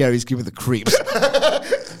Sunday Scaries give me the creeps.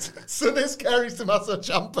 Sunday Scaries to Tommaso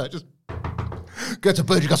Ciampa. Just get to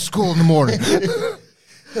bed, you got school in the morning.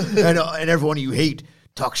 and everyone you hate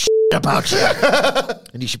talk shit about you.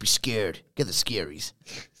 And you should be scared. Get the Scaries.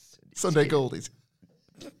 Sunday Goldies.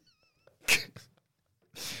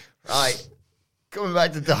 Right. Coming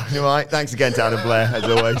back to Dynamite. Thanks again to Adam Blair, as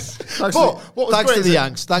always. Thanks to the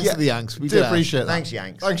Yanks. Thanks to the Yanks. We do appreciate that. Thanks,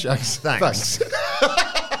 Yanks. Thanks, Yanks. Thanks.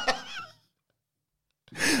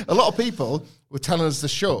 A lot of people were telling us the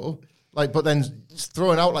show, like, but then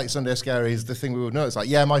throwing out like Sunday Scary is the thing we would know. It's like,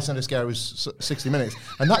 yeah, my Sunday Scary was 60 minutes,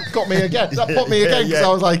 and that got me again. That put me again because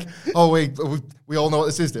I was like, oh wait, we all know what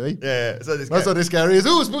this is, do we? Yeah. My Sunday Scary is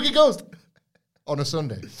Spooky Ghost on a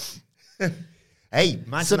Sunday. Hey,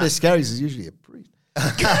 man. Sunday Scaries is usually a priest.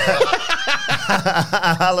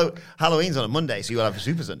 Halloween's on a Monday, so you'll have a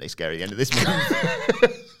Super Sunday Scary at the end of this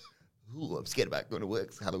month. Ooh, I'm scared about going to work.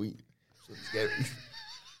 It's Halloween. Sunday Scary.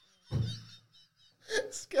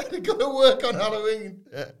 Scared to go to work on Halloween.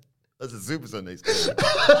 Yeah, that's a Super Sunday Scary.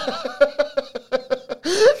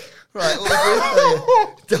 Right,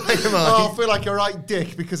 Dynamite. Oh, I feel like a right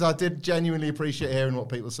dick because I did genuinely appreciate hearing what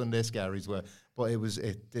people's Sunday Scaries were, but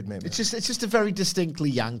it did make me. It's just a very distinctly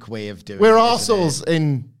Yank way of doing We're it. arseholes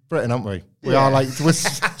in Britain, aren't we? We are like, we're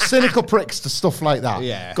cynical pricks to stuff like that.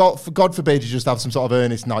 Yeah. God forbid you just have some sort of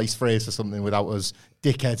earnest, nice phrase or something without us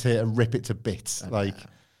dickheads here and rip it to bits. Like,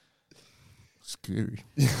 scary.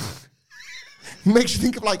 Makes you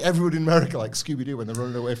think of like everyone in America, like Scooby-Doo, when they're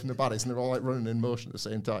running away from the baddies and they're all like running in motion at the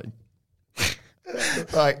same time.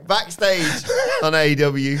 Right, backstage on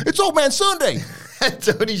AEW. It's Old Man Sunday.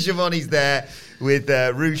 Tony Schiavone's there with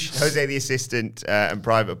Roosh, Jose the assistant, and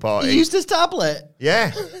Private Party. He used his tablet.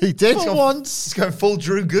 Yeah, he did. For once. He's going full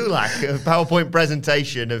Drew Gulak, a PowerPoint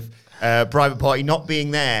presentation of Private Party not being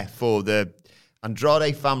there for the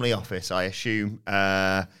Andrade family office, I assume.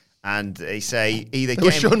 And they say either they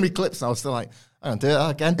were showing me clips and I was still like, I'm going to do that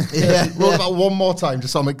again. Yeah. Roll about one more time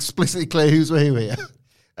just so I'm explicitly clear who here.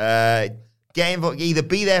 Get involved, either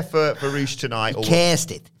be there for Roosh tonight or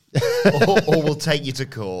cast it. or we'll take you to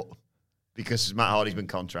court because Matt Hardy's been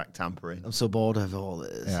contract tampering. I'm so bored of all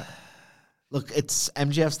this. Yeah. Look, it's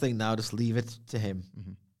MJF's thing now. Just leave it to him.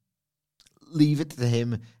 Mm-hmm. Leave it to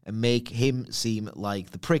him and make him seem like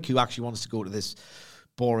the prick who actually wants to go to this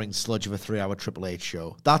boring sludge of a 3-hour Triple H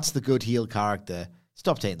show. That's the good heel character.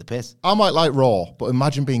 Stop taking the piss. I might like Raw, but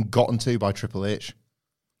imagine being gotten to by Triple H.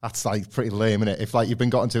 That's like pretty lame, isn't it? If like you've been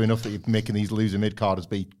gotten to enough that you're making these loser mid-carders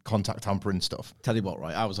be contact tampering stuff. Tell you what,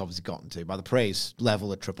 right? I was obviously gotten to by the praise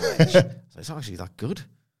level at Triple H. So it's actually that good.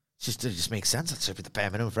 It just makes sense. That should be the bare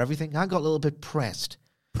minimum for everything. I got a little bit pressed.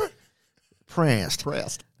 That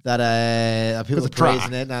people were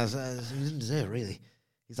praising it, and I was, he didn't deserve it, really.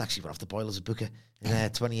 He's actually went off the boilers of Booker in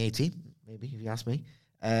 2018, maybe, if you ask me.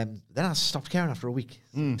 Then I stopped caring after a week.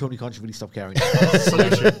 Tony Khan should really stop caring.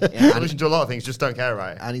 Solution to a lot of things, just don't care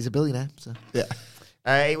about it. And he's a billionaire, so. Yeah.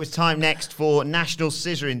 It was time next for National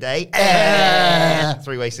Scissoring Day.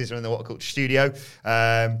 Three-way scissor in the What Culture studio.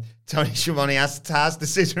 Tony Schiavone asks Taz to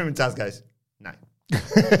scissor him, and Taz goes, no.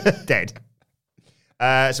 Dead.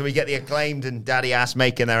 So we get the Acclaimed and Daddy Ass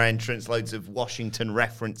making their entrance. Loads of Washington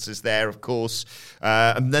references there, of course.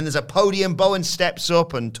 And then there's a podium. Bowen steps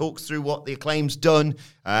up and talks through what the Acclaimed's done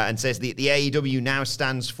and says the AEW now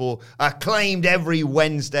stands for Acclaimed every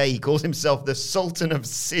Wednesday. He calls himself the Sultan of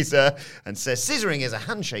Scissor and says scissoring is a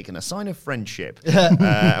handshake and a sign of friendship.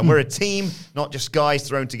 And we're a team, not just guys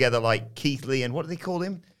thrown together like Keith Lee and what do they call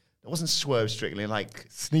him? It wasn't Swerve strictly, like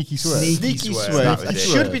Sneaky Swerve. Sneaky Swerve. It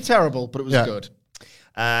should be terrible, but it was good.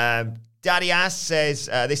 Daddy Ass says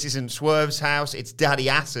this isn't Swerve's house, it's Daddy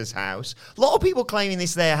Ass's house. A lot of people claiming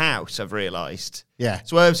this their house, I've realised. Yeah.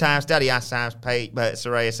 Swerve's house, Daddy Ass's house,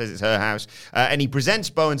 Saraya says it's her house. And he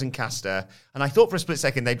presents Bowens and Caster. And I thought for a split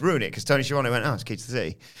second they'd ruin it because Tony Schiavone went, oh, it's Key to the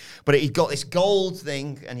City. But he'd got this gold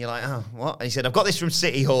thing and you're like, oh, what? And he said, I've got this from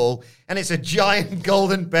City Hall. And it's a giant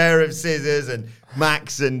golden pair of scissors. And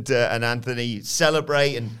Max and Anthony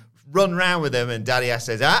celebrate and run round with them. And Daddy Ass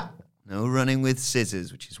says, no running with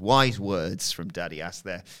scissors, which is wise words from Daddy Ass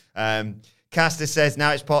there. Caster says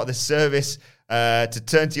now it's part of the service to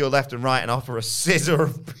turn to your left and right and offer a scissor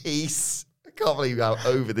of peace. I can't believe how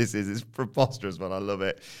over this is. It's preposterous, man. I love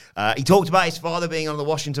it. He talked about his father being on the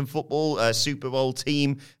Washington football Super Bowl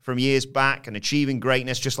team from years back and achieving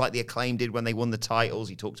greatness just like the Acclaim did when they won the titles.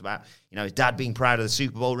 He talked about, his dad being proud of the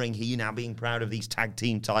Super Bowl ring, he now being proud of these tag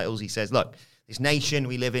team titles. He says, look, This nation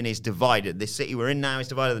we live in is divided. This city we're in now is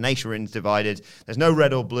divided. The nation we're in is divided. There's no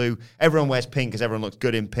red or blue. Everyone wears pink because everyone looks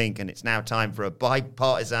good in pink. And it's now time for a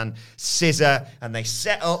bipartisan scissor. And they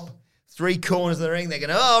set up 3 corners of the ring. They're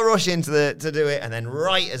going to rush into to do it. And then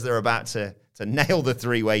right as they're about to nail the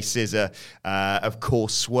 3-way scissor, of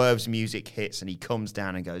course, Swerve's music hits and he comes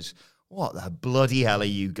down and goes, "What the bloody hell are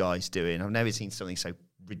you guys doing? I've never seen something so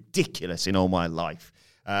ridiculous in all my life."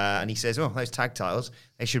 And he says, "Well, those tag titles,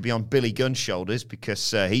 they should be on Billy Gunn's shoulders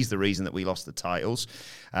because he's the reason that we lost the titles."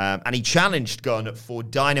 And he challenged Gunn for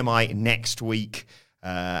Dynamite next week.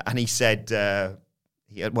 And he said,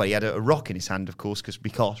 he had a rock in his hand, of course,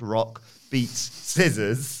 because Rock beats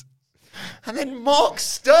Scissors. And then Mark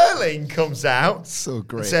Sterling comes out. So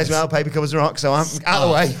great. And says, "Well, paper covers rock, so I'm out of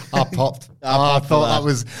the way." I popped. I thought I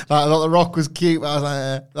thought the Rock was cute. I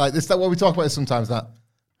was like this is what we talk about sometimes, that.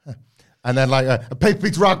 And then a paper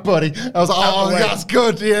beats rock, buddy. I was like, "Oh, that's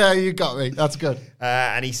good. Yeah, you got me. That's good."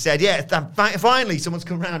 And he said, "Yeah, finally someone's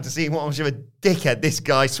come around to see what much of a dickhead this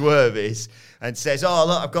guy Swerve is." And says, "Oh,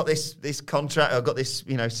 look, I've got this contract. I've got this,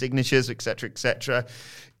 signatures, etc., etc.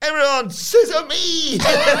 Everyone, scissor me!"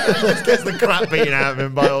 Just gets the crap beaten out of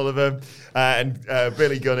him by all of them. And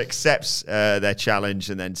Billy Gunn accepts their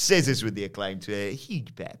challenge and then scissors with the Acclaim to a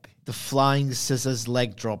huge pep. The flying scissors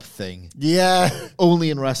leg drop thing. Yeah.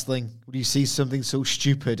 Only in wrestling would you see something so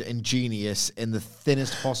stupid and genius in the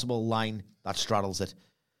thinnest possible line that straddles it.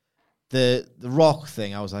 The Rock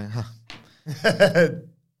thing, I was like, huh.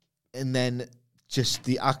 And then just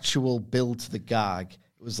the actual build to the gag.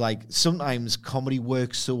 It was like, sometimes comedy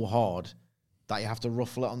works so hard that you have to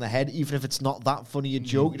ruffle it on the head, even if it's not that funny a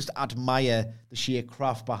joke. You just admire the sheer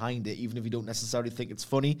craft behind it, even if you don't necessarily think it's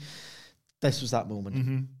funny. This was that moment.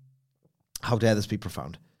 Mm-hmm. How dare this be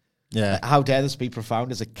profound? Yeah. How dare this be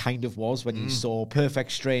profound as it kind of was when you saw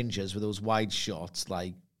Perfect Strangers with those wide shots,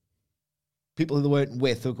 like people who they weren't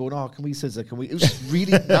with were going, "Oh, can we scissor? Can we?" It was just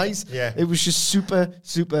really nice. Yeah. It was just super,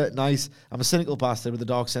 super nice. I'm a cynical bastard with a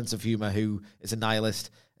dark sense of humor who is a nihilist,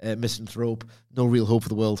 misanthrope, no real hope for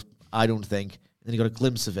the world, I don't think. And then you got a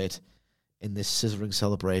glimpse of it in this scissoring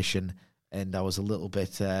celebration, and I was a little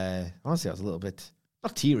bit, honestly, I was a little bit,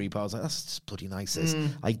 not teary, but I was like, "That's just bloody nice."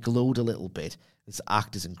 I glowed a little bit. This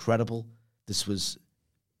act is incredible. This was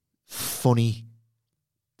funny.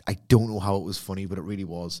 I don't know how it was funny, but it really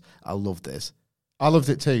was. I loved this. I loved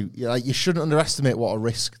it too. You shouldn't underestimate what a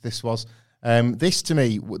risk this was. This to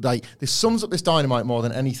me, this sums up this Dynamite more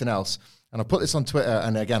than anything else. And I put this on Twitter,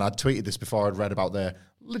 and again, I'd tweeted this before I'd read about the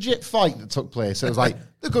legit fight that took place. So it was like,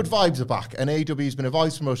 the good vibes are back, and AEW's been a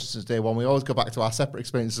vibes promotion since day one. We always go back to our separate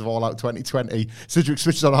experiences of All Out 2020. Sidgwick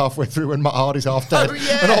switches on halfway through when Matt Hardy's half dead,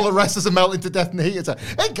 and all the wrestlers are melting to death in the heat. It's like,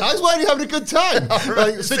 "Hey guys, why are you having a good time?"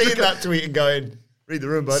 Seeing that tweet and going, "Read the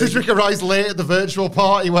room, buddy." Sidgwick arrives late at the virtual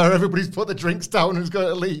party where everybody's put the drinks down and is going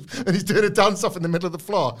to leave, and he's doing a dance off in the middle of the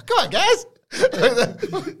floor. "Come on, guys." What's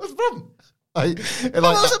the problem?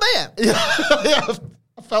 Wasn't there? Yeah,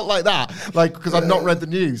 I felt like that, because I'd not read the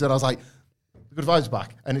news, and I was like, "The good vibes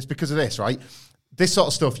back," and it's because of this, right? This sort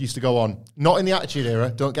of stuff used to go on, not in the Attitude Era.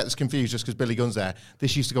 Don't get this confused just because Billy Gunn's there.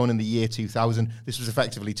 This used to go on in the year 2000. This was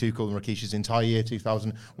effectively Too Cool and Rikishi's entire year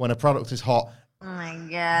 2000. When a product is hot, Oh my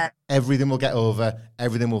God. everything will get over,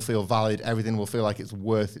 everything will feel valid, everything will feel like it's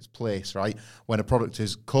worth its place, right? When a product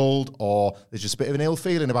is cold or there's just a bit of an ill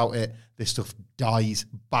feeling about it, this stuff dies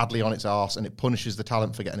badly on its arse and it punishes the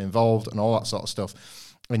talent for getting involved and all that sort of stuff.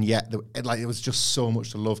 And yet, there was just so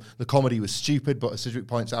much to love. The comedy was stupid, but as Sidgwick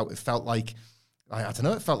points out, it felt like, I don't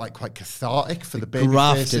know, it felt like quite cathartic for the baby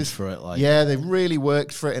grafted faces. for it, like. Yeah, they really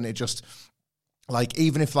worked for it, and it just...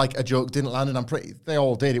 even if a joke didn't land, and they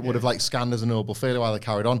all did, it would have scanned as a noble failure while they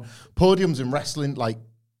carried on. Podiums in wrestling,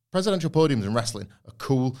 presidential podiums in wrestling are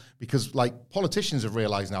cool because politicians have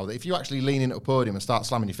realised now that if you actually lean into a podium and start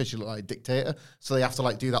slamming your fist, you look like a dictator. So they have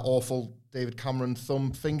to do that awful David Cameron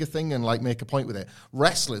thumb finger thing and make a point with it.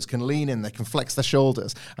 Wrestlers can lean in, they can flex their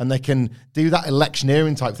shoulders, and they can do that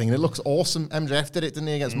electioneering type thing. And it looks awesome. MJF did it, didn't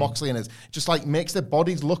he, against Moxley? And it's just makes their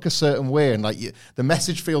bodies look a certain way. And the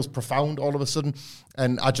message feels profound all of a sudden.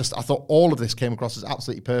 And I thought all of this came across as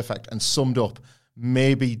absolutely perfect and summed up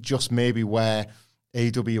just maybe where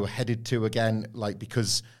AEW were headed to again,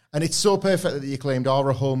 because, and it's so perfect that the Acclaimed are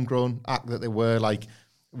a homegrown act that they were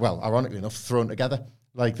ironically enough, thrown together,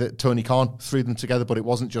 that Tony Khan threw them together, but it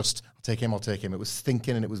wasn't just, I'll take him. It was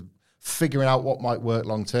thinking and it was figuring out what might work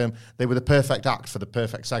long term. They were the perfect act for the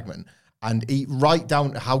perfect segment. And right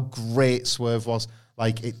down to how great Swerve was.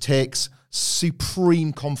 It takes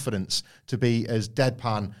supreme confidence to be as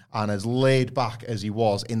deadpan and as laid back as he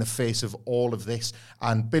was in the face of all of this.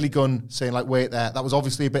 And Billy Gunn saying, like, wait there, that was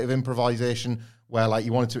obviously a bit of improvisation where, like, he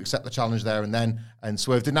wanted to accept the challenge there and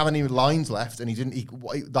Swerve didn't have any lines left, and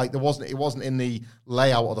it wasn't in the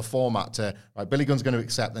layout or the format to, right, Billy Gunn's going to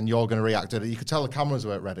accept, then you're going to react to it. You could tell the cameras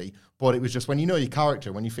weren't ready, but it was just when you know your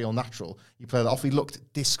character, when you feel natural, you play that off. He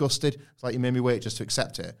looked disgusted. It's like, you made me wait just to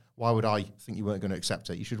accept it. Why would I think you weren't going to accept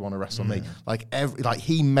it? You should want to wrestle me. Like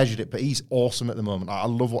he measured it, but he's awesome at the moment. I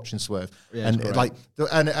love watching Swerve, and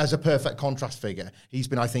as a perfect contrast figure, he's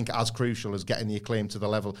been, I think, as crucial as getting the Acclaim to the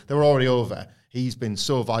level they were already over. He's been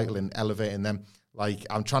so vital in elevating them. Like,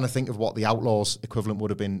 I'm trying to think of what the Outlaws equivalent would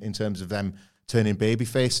have been in terms of them turning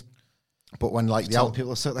babyface. But when, like, telling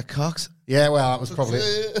people to suck their cocks. Yeah, well, that was probably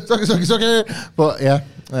suck. But yeah,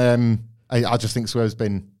 I just think Swerve's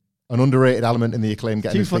been an underrated element in the Acclaim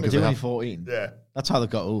getting Too as fun big to as do they in have. 14. Yeah. That's how they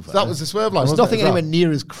got over. So that was the Swerve line. There's wasn't nothing it, as well? anywhere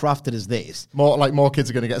near as crafted as this. More kids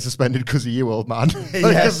are going to get suspended because of you, old man.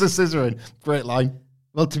 Because the scissoring. Great line.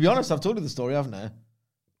 Well, to be honest, I've told you the story, haven't I?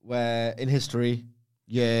 Where in history,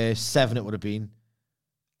 year 7 it would have been.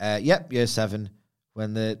 Year 7,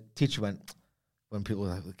 when the teacher went, when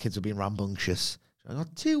the kids were being rambunctious, I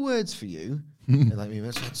got 2 words for you. And like me,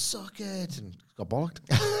 went, suck it, and got bollocked.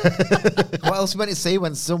 What else are you meant to say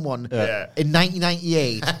when someone in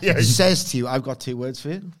 1998 says to you, I've got 2 words for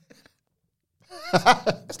you?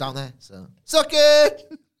 It's down there, so suck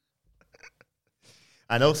it!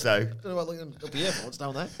 And also, I don't know what looking up here for, what's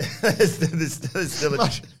down there? there's still a...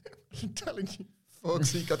 I'm telling you,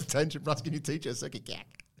 folks, you got detention for asking your teacher to suck a cock.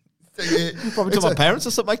 Probably told my parents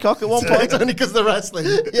to suck my cock at one point. It's only because they're wrestling.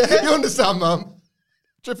 Yeah. You understand, Mum?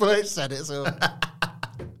 Triple H said it, so...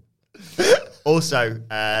 Also,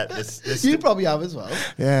 you probably have as well.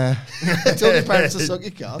 Yeah. Told your parents to suck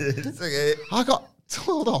your cock. I got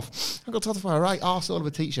told off. I got told off by a right arsehole of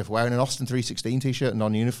a teacher for wearing an Austin 316 t-shirt and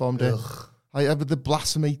non-uniform day. With the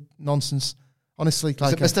blasphemy nonsense. Honestly,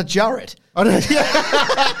 like... Is it Mr. Jarrett? I wish.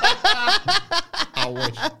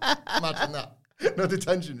 Imagine that. No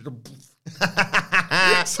detention.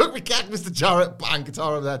 Suck me cock, Mr. Jarrett. Bang,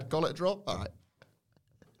 guitar over there. Call it a draw? All right.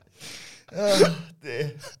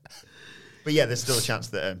 Dear. But yeah, there's still a chance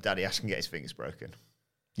that Daddy Ash can get his fingers broken.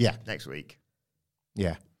 Yeah. Next week.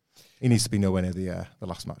 Yeah. He needs to be nowhere near the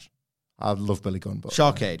last match. I love Billy Gunn, but...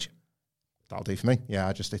 Shark Cage. That'll do for me.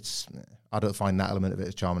 Yeah, I don't find that element of it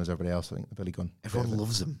as charming as everybody else. I think the Billy Gunn. Everyone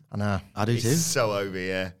loves him. I know. I do too. He's so over,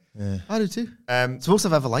 yeah. I do too. It's the most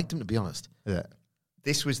I've ever liked him, to be honest. Yeah.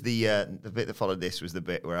 This was the bit that followed this was the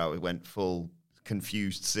bit where I went full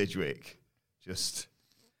confused Sidgwick. Just...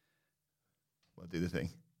 Well, do the thing.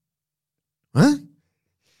 Huh?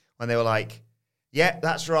 When they were like, yeah,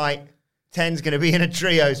 that's right. 10's going to be in a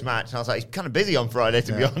trios match. And I was like, he's kind of busy on Friday,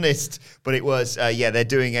 to be honest. But it was, they're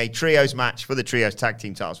doing a trios match for the trios tag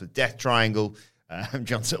team titles with Death Triangle.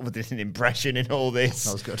 John Silver did an impression in all this.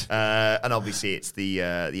 That was good. And obviously it's the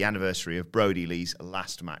anniversary of Brody Lee's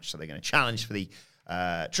last match. So they're going to challenge for the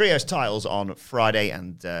trios titles on Friday.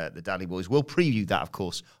 And the Dudley Boys will preview that, of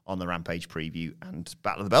course, on the Rampage preview and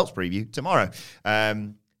Battle of the Belts preview tomorrow.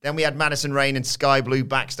 Then we had Madison Rayne and Sky Blue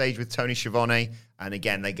backstage with Tony Schiavone. And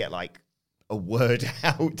again, they get like a word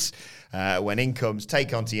out when in comes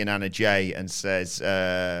Take On to Yanana J and says,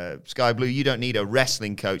 Sky Blue, you don't need a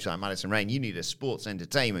wrestling coach like Madison Rayne. You need a sports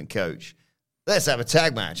entertainment coach. Let's have a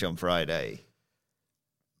tag match on Friday.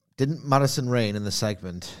 Didn't Madison Rayne in the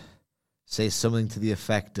segment say something to the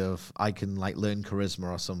effect of, I can like learn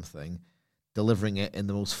charisma or something, delivering it in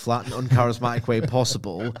the most flat and uncharismatic way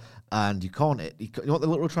possible, and you can't you know what the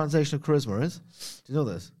literal translation of charisma is? Do you know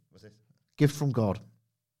this? What's this? Gift from God.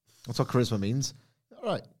 That's what charisma means. All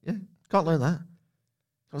right. Yeah, can't learn that.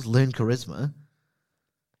 Just learn charisma.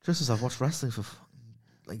 Just as I've watched wrestling for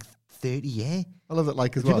like 30 years. I love it,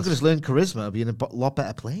 like, as People well. could just learn charisma, be in a lot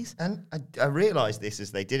better place. And I realised this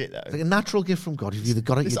as they did it, though. It's like a natural gift from God. You've either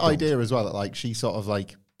got it or This you don't. idea as well, that like she sort of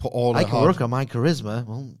like put all I her can work on my charisma.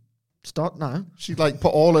 Well, start now. She like put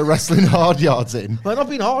all her wrestling hard yards in. Well, not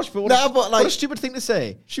being harsh, but what a stupid thing to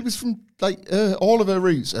say. She was from like all of her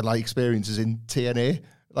roots and like experiences in TNA.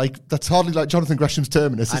 Like that's hardly like Jonathan Gresham's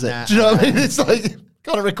Terminus, is it? Do you know what I mean? It's like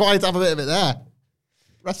kind of required to have a bit of it there.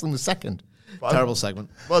 Wrestling was second. Terrible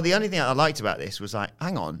segment. Well, the only thing I liked about this was like,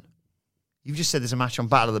 hang on, you've just said there's a match on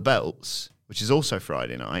Battle of the Belts, which is also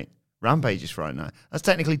Friday night. Rampage is Friday night. That's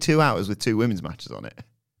technically 2 hours with 2 women's matches on it.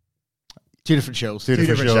 2 different shows. Two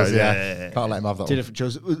different shows, yeah. Can't let him have that 2 one. different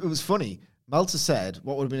shows. It was funny. Meltzer said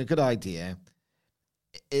what would have been a good idea.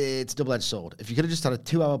 It's a double-edged sword. If you could have just had a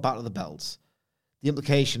 2-hour Battle of the Belts, the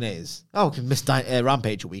implication is, we can miss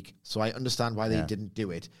Rampage a week, so I understand why they didn't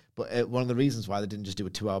do it. But one of the reasons why they didn't just do a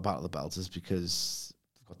 2-hour Battle of the Belts is because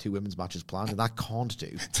they've got 2 women's matches planned, and that can't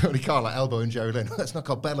do. Tony Khan like elbowing Jerry Lynn. Let's not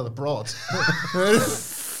call Bella the Broad.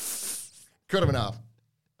 Cut him in half.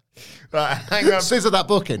 Right, hang on. Scissor that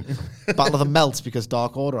booking. Battle of the Melts because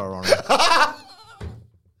Dark Order are on it.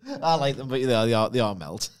 I like them, but they are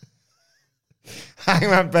melt.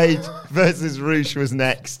 Hangman Page versus Rush was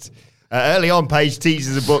next. Early on, Page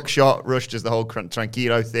teases a buckshot. Rush does the whole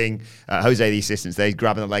tranquilo thing. Jose, the assistant, there, he's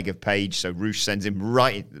grabbing the leg of Page, so Rush sends him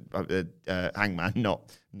right, Hangman,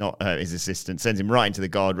 not his assistant, sends him right into the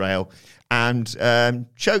guardrail and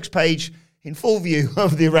chokes Page in full view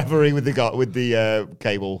of the referee with the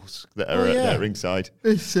cables that are at ringside.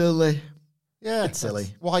 It's silly. Yeah, it's silly.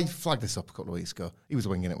 Why flag this up a couple of weeks ago? He was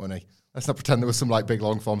winging it, wasn't he? Let's not pretend there was some like big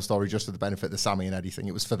long form story just for the benefit of the Sammy and Eddie thing.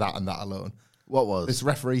 It was for that and that alone. What was this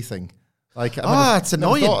referee thing? Like, it's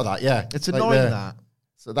annoying. Thought of that, yeah, it's annoying that.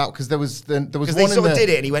 So that because there was one because they sort of did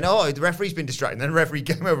it, and he went, "Oh, the referee's been distracted." And then the referee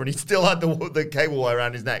came over, and he still had the cable wire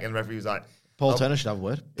around his neck, and the referee was like, "Paul Turner should have a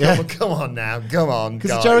word." Yeah, come on now, come on,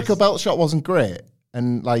 because the Jericho belt shot wasn't great,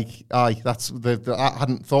 and like, I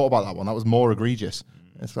hadn't thought about that one. That was more egregious.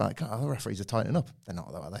 It's like, the referees are tightening up. They're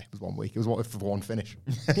not, though, are they? It was 1 week. It was for one finish.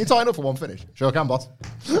 Can you tighten up for one finish? Sure can, boss.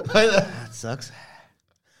 That sucks.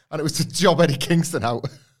 And it was to job Eddie Kingston out.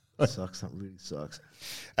 That sucks. That really sucks.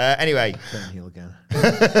 Anyway. Turn heel again.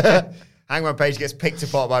 Hangman Page gets picked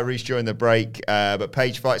apart by Rush during the break, but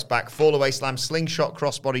Page fights back. Fall away slam, slingshot,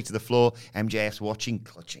 crossbody to the floor. MJF's watching,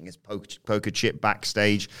 clutching his poker chip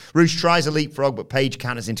backstage. Rush tries a leapfrog, but Page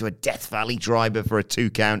counters into a Death Valley driver for a 2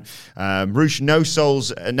 count. Rush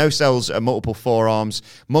no-sells multiple forearms.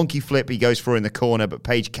 Monkey flip he goes for in the corner, but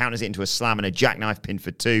Page counters it into a slam and a jackknife pin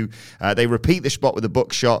for 2. They repeat the spot with a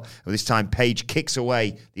buckshot. This time Page kicks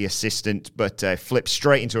away the assistant, but flips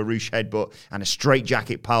straight into a Rush headbutt and a straight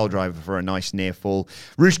jacket pile driver for a nice near fall.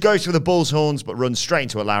 Rush goes for the bull's horns, but runs straight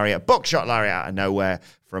into a lariat. Buckshot lariat out of nowhere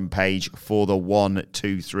from Page for the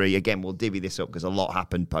 1-2-3. Again, we'll divvy this up because a lot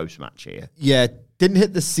happened post-match here. Yeah, didn't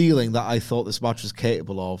hit the ceiling that I thought this match was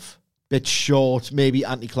capable of. Bit short, maybe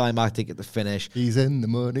anticlimactic at the finish. He's in the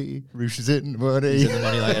money. Rush is in the money. He's in the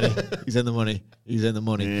money, like Eddie. He's in the money. He's in the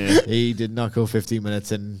money. Yeah. He did not go 15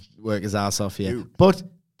 minutes and work his ass off here. But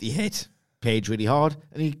he hit Page really hard,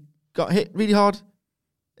 and he got hit really hard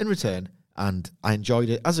in return, and I enjoyed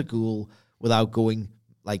it as a ghoul without going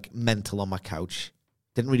like mental on my couch.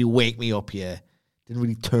 Didn't really wake me up here. Didn't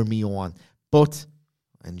really turn me on, but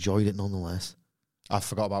I enjoyed it nonetheless. I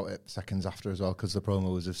forgot about it seconds after as well because the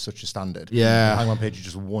promo was of such a standard. Yeah, Hangman Page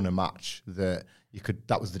just won a match that you could.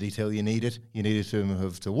 That was the detail you needed. You needed to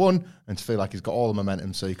have to won and to feel like he's got all the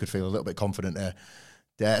momentum, so you could feel a little bit confident to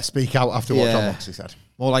dare speak out after what John Moxley said.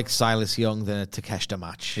 More like Silas Young than a Takeshita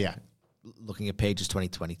match. Yeah. Looking at Page's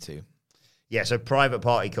 2022. Yeah, so Private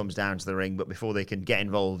Party comes down to the ring, but before they can get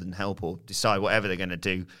involved and help or decide whatever they're going to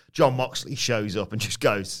do, John Moxley shows up and just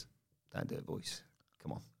goes, "Don't do it, boys.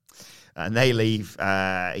 Come on." And they leave.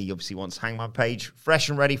 He obviously wants Hangman Page fresh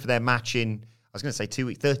and ready for their match in, I was going to say 2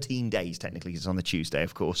 weeks, 13 days technically, it's on the Tuesday,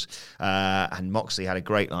 of course. And Moxley had a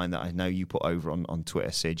great line that I know you put over on Twitter,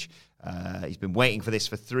 Sige. He's been waiting for this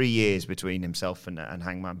for 3 years between himself and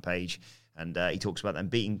Hangman Page. And he talks about them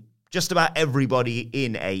beating just about everybody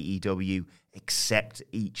in AEW except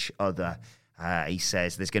each other. He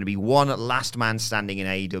says there's going to be one last man standing in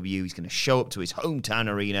AEW. He's going to show up to his hometown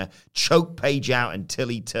arena, choke Page out until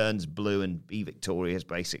he turns blue and be victorious,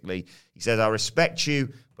 basically. He says, "I respect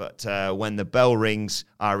you, but when the bell rings,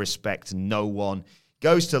 I respect no one."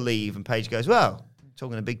 Goes to leave, and Page goes, "Well,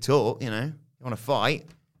 talking a big talk, you know. You want to fight?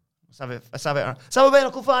 Let's have a bare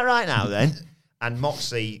knuckle fight right now, then." And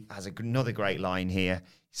Moxley has another great line here.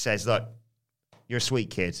 He says, "Look, you're a sweet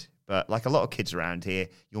kid, but like a lot of kids around here,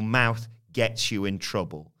 your mouth gets you in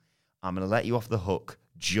trouble. I'm going to let you off the hook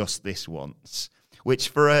just this once." Which,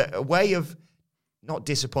 for a way of not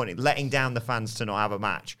disappointing, letting down the fans to not have a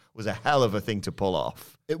match, was a hell of a thing to pull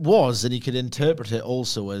off. It was, and you could interpret it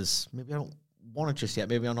also as, maybe I don't want it just yet,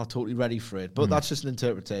 maybe I'm not totally ready for it, but that's just an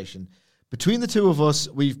interpretation. Between the two of us,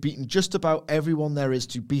 we've beaten just about everyone there is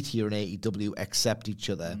to beat here in AEW except each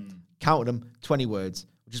other. Counted them, 20 words.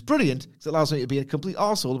 Which is brilliant, because it allows me to be a complete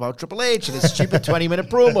arsehole about Triple H and his stupid 20-minute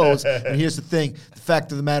promos. And here's the thing. The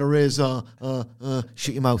fact of the matter is,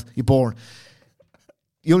 shut your mouth. You're boring.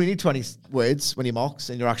 You only need 20 words when you Mox,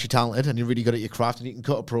 and you're actually talented, and you're really good at your craft, and you can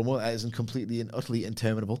cut a promo that isn't completely and utterly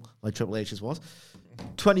interminable, like Triple H's was.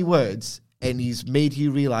 20 words, and he's made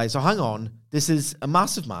you realize, oh, hang on, this is a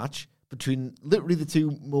massive match between literally the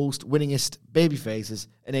two most winningest baby faces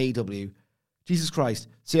in AEW. Jesus Christ,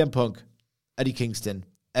 CM Punk Eddie Kingston,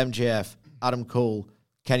 MJF, Adam Cole,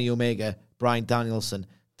 Kenny Omega, Bryan Danielson.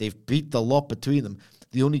 They've beat the lot between them.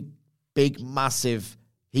 The only big, massive,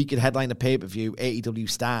 he could headline a pay-per-view, AEW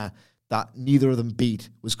star, that neither of them beat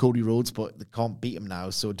was Cody Rhodes, but they can't beat him now,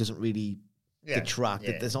 so it doesn't really detract.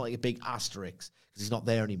 Yeah. There's not like a big asterisk because he's not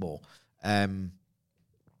there anymore.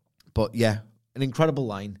 But yeah, an incredible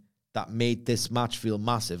line that made this match feel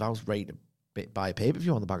massive. I was ready to buy a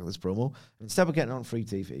pay-per-view on the back of this promo. And instead we're getting it on free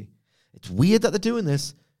TV. It's weird that they're doing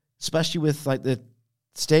this, especially with like the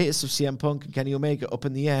status of CM Punk and Kenny Omega up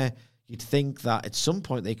in the air. You'd think that at some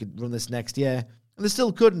point they could run this next year. And they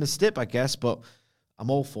still could in a stip, I guess, but I'm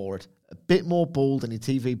all for it. A bit more bold in your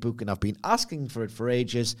TV booking. I've been asking for it for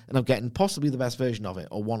ages, and I'm getting possibly the best version of it,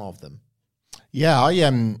 or one of them. Yeah,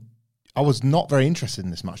 I was not very interested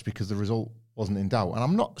in this match because the result wasn't in doubt. And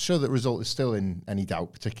I'm not sure that the result is still in any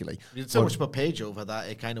doubt, particularly. You did so much of a page over that,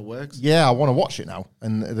 it kind of works. Yeah, I want to watch it now.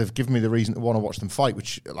 And they've given me the reason to want to watch them fight,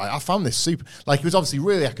 which like I found this super... Like, it was obviously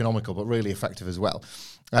really economical, but really effective as well.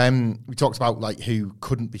 We talked about like who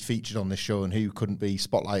couldn't be featured on this show and who couldn't be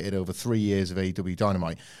spotlighted over 3 years of AEW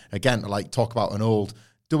Dynamite. Again, like talk about an old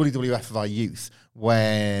WWF of our youth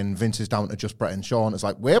when Vince is down to just Bret and Shawn. It's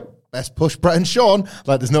like, well, best push Bret and Shawn.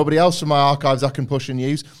 Like, there's nobody else from my archives I can push and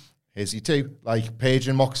use. Here's you two. Like, Paige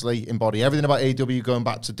and Moxley embody everything about AEW going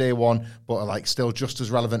back to day one, but are like still just as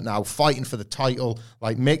relevant now, fighting for the title.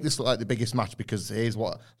 Like, make this look like the biggest match because here's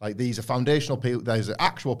what, like, these are foundational pillars, these are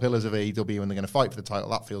actual pillars of AEW and they're going to fight for the title.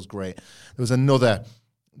 That feels great. There was another,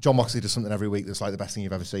 John Moxley does something every week that's like the best thing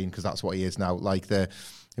you've ever seen because that's what he is now. Like, it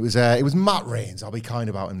was Matt Reigns, I'll be kind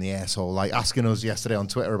about him, the asshole, like asking us yesterday on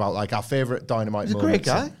Twitter about like our favourite Dynamite moments. He's a great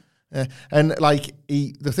guy. Yeah. And like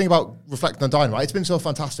the thing about reflecting on Dynamite, it's been so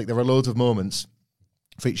fantastic. There are loads of moments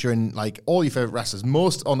featuring like all your favourite wrestlers.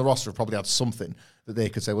 Most on the roster have probably had something that they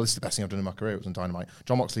could say, well, this is the best thing I've done in my career. It was on Dynamite.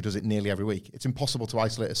 John Moxley does it nearly every week. It's impossible to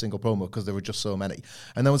isolate a single promo because there were just so many.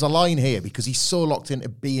 And there was a line here because he's so locked into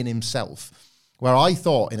being himself where I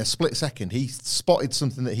thought in a split second he spotted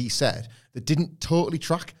something that he said that didn't totally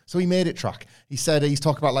track, so he made it track. He said, he's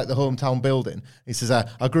talking about like the hometown building. He says,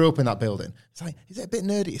 I grew up in that building. It's like, is it a bit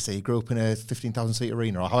nerdy to say you grew up in a 15,000-seat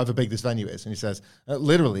arena or however big this venue is? And he says,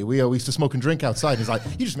 literally, we used to smoke and drink outside. And he's like,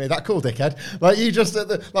 you just made that cool, dickhead. Like, you just,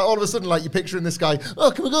 like all of a sudden, like you're picturing this guy, oh,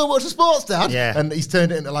 can we go and watch the sports, Dad? Yeah. And he's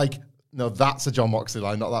turned it into like, no, that's a John Moxley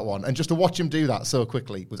line, not that one. And just to watch him do that so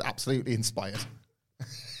quickly was absolutely inspired.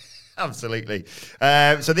 Absolutely.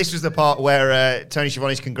 So this was the part where Tony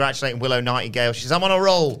Schiavone's congratulating Willow Nightingale. She says, I'm on a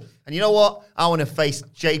roll. And you know what? I want to face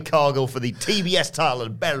Jade Cargill for the TBS title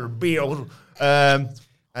and better Bill.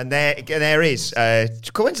 And there is,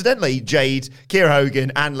 coincidentally, Jade, Kiera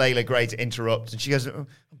Hogan, and Layla Gray to interrupt. And she goes, I've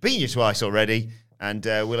beaten you twice already. And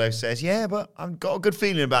Willow says, yeah, but I've got a good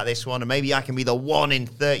feeling about this one. And maybe I can be the 1 in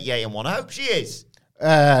 38 and 1. I hope she is.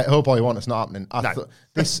 Hope all you want, it's not happening.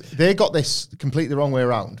 They got this completely the wrong way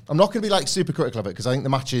around. I'm not going to be like super critical of it because I think the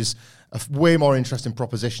match is a way more interesting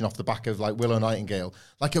proposition off the back of like Willow Nightingale,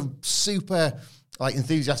 like a super like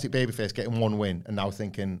enthusiastic babyface getting one win and now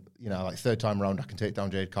thinking, you know, like third time around I can take down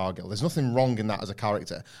Jade Cargill. There's nothing wrong in that as a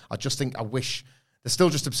character. I just think I wish they're still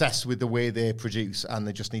just obsessed with the way they produce and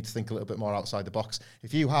they just need to think a little bit more outside the box.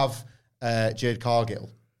 If you have Jade Cargill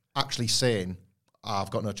actually saying,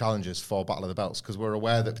 I've got no challenges for Battle of the Belts because we're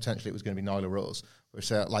aware that potentially it was going to be Nyla Rose. Which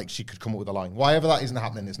like she could come up with a line. Why ever that isn't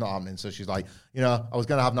happening, it's not happening. So she's like, you know, I was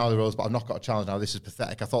going to have Nyla Rose, but I've not got a challenge now. This is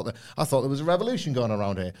pathetic. I thought there was a revolution going on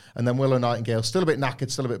around here. And then Willow Nightingale, still a bit knackered,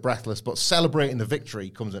 still a bit breathless, but celebrating the victory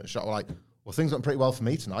comes in a shot. We're like, well, things went pretty well for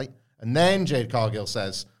me tonight. And then Jade Cargill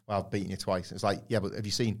says, well, I've beaten you twice. It's like, yeah, but have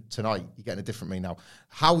you seen tonight? You're getting a different me now.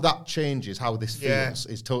 How that changes, how this feels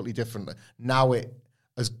is totally different. Now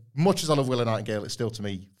as much as I love Willow Nightingale, it still to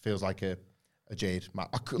me feels like a Jade match.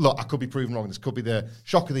 I could be proven wrong. This could be the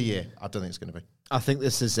shock of the year. I don't think it's going to be. I think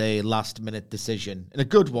this is a last-minute decision, and a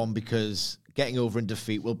good one because getting over in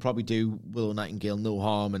defeat will probably do Willow Nightingale no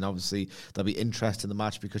harm, and obviously there'll be interest in the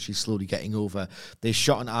match because she's slowly getting over. They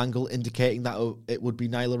shot an angle indicating that it would be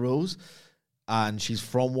Nyla Rose, and she's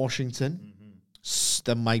from Washington. Mm-hmm.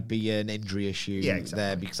 There might be an injury issue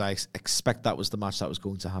there because I expect that was the match that was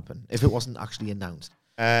going to happen if it wasn't actually announced.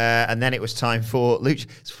 And then it was time for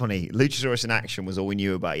It's funny, Luchasaurus in action was all we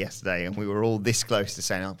knew about yesterday, and we were all this close to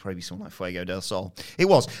saying, probably someone like Fuego del Sol. It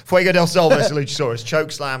was Fuego del Sol versus Luchasaurus,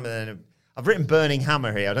 chokeslam, and then I've written Burning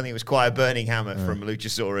Hammer here. I don't think it was quite a Burning Hammer from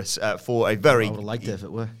Luchasaurus for a very... I would have liked it if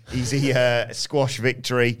it were. Easy squash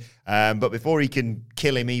victory. But before he can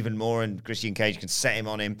kill him even more and Christian Cage can set him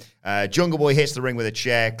on him, Jungle Boy hits the ring with a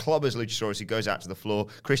chair, clobbers Luchasaurus, who goes out to the floor.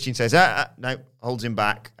 Christian says, no, holds him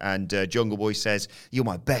back. And Jungle Boy says, you're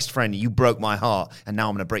my best friend. You broke my heart. And now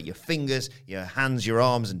I'm going to break your fingers, your hands, your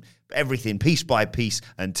arms, and everything piece by piece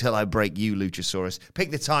until I break you, Luchasaurus. Pick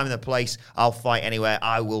the time and the place. I'll fight anywhere.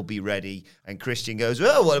 I will be ready. And Christian goes,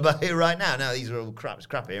 well, what about here right now? No, these are all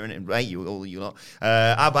crap here, and it hate you, all you lot.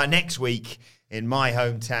 How about next week in my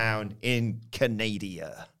hometown in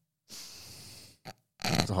Canada?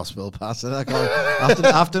 It's a hospital pass. I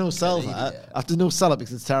have to no sell that. I have to no sell it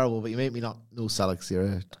because it's terrible, but you make me not no sell it because you're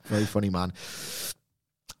a very funny man.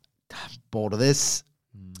 I'm bored of this.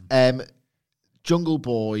 Jungle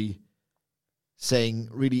Boy saying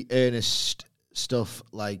really earnest stuff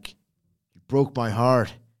like, you broke my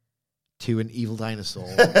heart, to an evil dinosaur.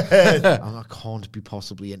 I can't be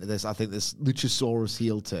possibly into this. I think this Luchasaurus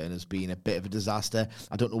heel turn has been a bit of a disaster.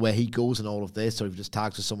 I don't know where he goes in all of this, or if he just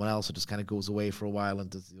tags with someone else, or just kind of goes away for a while and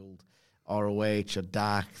does the old ROH or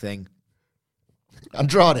Dark thing.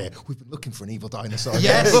 Andrade, we've been looking for an evil dinosaur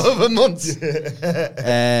yes. for over months.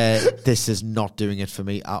 This is not doing it for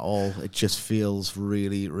me at all. It just feels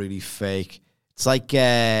really, really fake. It's like,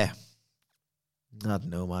 I don't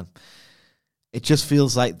know, man. It just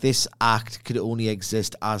feels like this act could only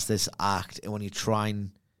exist as this act, and when you try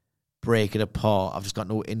and break it apart, I've just got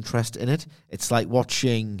no interest in it. It's like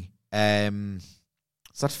watching,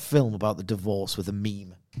 it's that film about the divorce with a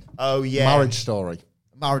meme. Oh, yeah. Marriage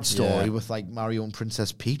Story with like Mario and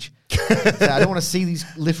Princess Peach. I don't want to see these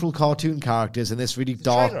literal cartoon characters in this really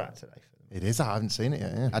dark. It is. I haven't seen it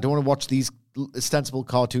yet. Yeah. I don't want to watch these ostensible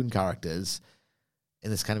cartoon characters in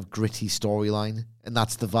this kind of gritty storyline, and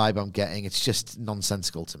that's the vibe I'm getting. It's just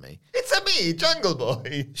nonsensical to me. It's a me, Jungle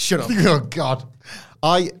Boy. Shut up. Oh God,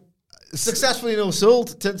 I successfully no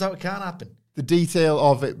sold. Turns out it can't happen. The detail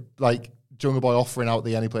of it, like Jungle Boy offering out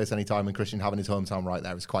the any place, anytime, and Christian having his hometown right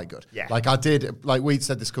there is quite good. Yeah. Like we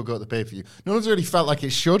said this could go at the pay-per-view. No one's really felt like it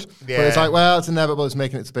should, but it's like, well, it's inevitable, it's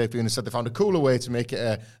making it to pay-per-view, and instead they found a cooler way to make it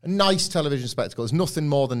a nice television spectacle. It's nothing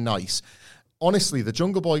more than nice. Honestly, the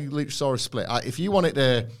Jungle Boy Luchasaurus split, if you wanted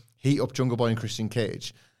to heat up Jungle Boy and Christian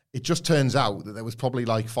Cage, it just turns out that there was probably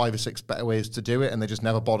like 5 or 6 better ways to do it, and they just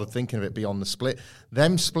never bothered thinking of it beyond the split.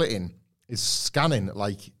 Them splitting is scanning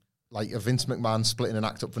like a Vince McMahon splitting an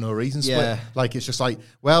act up for no reason split. Yeah. Like, it's just like,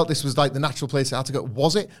 well, this was like the natural place it had to go.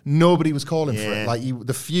 Was it? Nobody was calling for it. Like,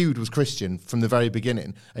 the feud was Christian from the very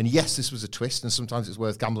beginning. And yes, this was a twist, and sometimes it's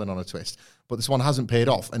worth gambling on a twist. But this one hasn't paid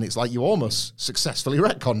off, and it's like you almost successfully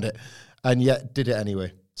retconned it, and yet did it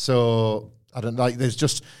anyway. So, I don't like,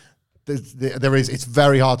 it's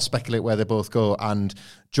very hard to speculate where they both go. And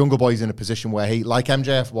Jungle Boy's in a position where he, like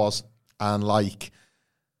MJF was, and like,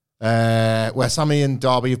 where Sammy and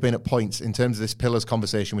Darby have been at points in terms of this Pillars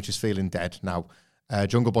conversation, which is feeling dead now.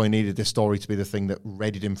 Jungle Boy needed this story to be the thing that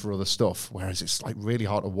readied him for other stuff, whereas it's like really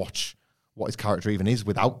hard to watch what his character even is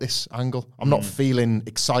without this angle. I'm not feeling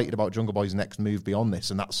excited about Jungle Boy's next move beyond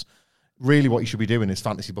this, and that's really what you should be doing, is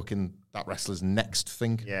fantasy booking that wrestler's next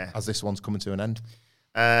thing as this one's coming to an end.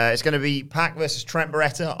 It's going to be Pac versus Trent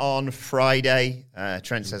Beretta on Friday.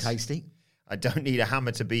 Trent says, tasty. I don't need a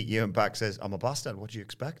hammer to beat you. And Pac says, I'm a bastard. What do you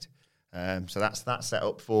expect? So that's set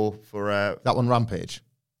up for that one, Rampage.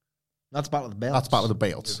 That's Battle of the Belts. That's Battle of the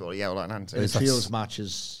Belts. Well, yeah, like an answer. The trios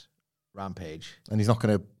matches Rampage. And he's not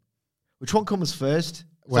going to... Which one comes first?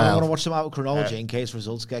 Well, I want to watch them out of chronology in case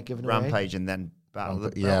results get given away. Rampage and then Battle of the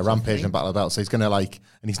Belts. Yeah, Rampage and Battle of the Belts. So he's going to and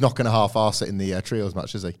he's not going to half-arse it in the trios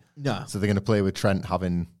match, is he? No. So they're going to play with Trent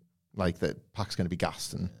having, like, that Pac's going to be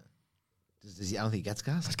gassed. And Does he? I don't think he gets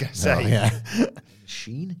gas. I was going to say.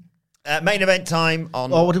 Machine. Main event time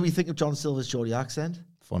on... Oh, what do we think of John Silver's Geordie accent?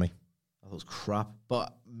 Funny. I thought it was crap,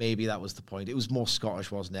 but maybe that was the point. It was more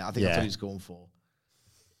Scottish, wasn't it? I think that's what he was going for.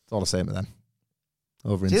 It's all the same to them.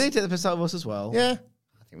 Over Did they take the piss out of us as well? Yeah.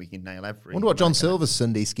 I think we can nail every... I wonder what John Silver's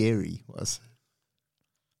Sunday Scary was.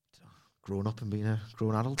 Growing up and being a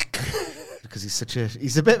grown adult. Because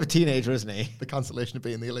he's a bit of a teenager, isn't he? The cancellation of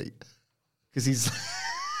being the elite. Because he's...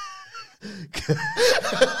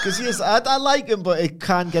 Because he is... I like him, but it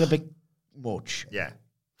can get a bit much. Yeah.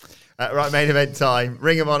 Right, main event time.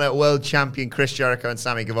 Ring of Honor World Champion Chris Jericho and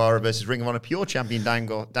Sammy Guevara versus Ring of Honor Pure Champion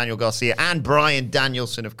Daniel Garcia and Bryan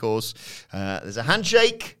Danielson, of course. There's a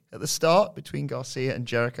handshake at the start between Garcia and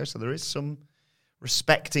Jericho, so there is some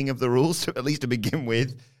respecting of the rules, at least to begin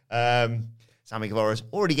with. Sammy Guevara's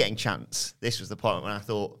already getting chants. This was the point when I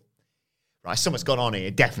thought, right, something's gone on here,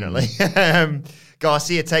 definitely.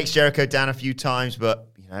 Garcia takes Jericho down a few times, but,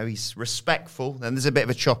 he's respectful. Then there's a bit of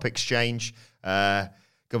a chop exchange.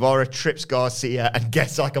 Guevara trips Garcia and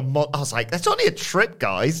gets like I was like, that's only a trip,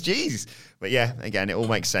 guys. Jeez. But yeah, again, it all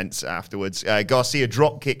makes sense afterwards. Garcia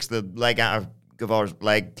drop kicks the leg out of Guevara's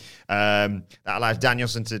leg. That allows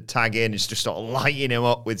Danielson to tag in and just start lighting him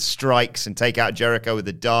up with strikes and take out Jericho with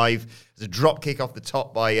a dive. There's a drop kick off the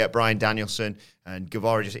top by Bryan Danielson, and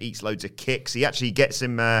Guevara just eats loads of kicks. He actually gets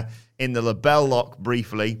him in the label lock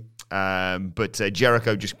briefly. But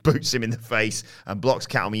Jericho just boots him in the face and blocks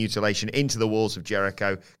cattle mutilation into the walls of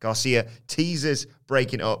Jericho. Garcia teases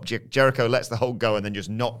breaking up. Jericho lets the hold go and then just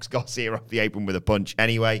knocks Garcia off the apron with a punch.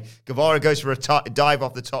 Anyway, Guevara goes for a dive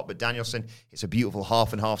off the top, but Danielson hits a beautiful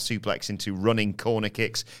half-and-half suplex into running corner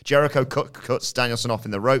kicks. Jericho cuts Danielson off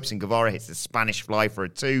in the ropes, and Guevara hits the Spanish fly for a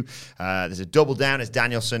 2. There's a double down as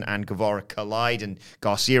Danielson and Guevara collide, and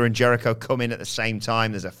Garcia and Jericho come in at the same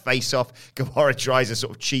time. There's a face-off. Guevara tries a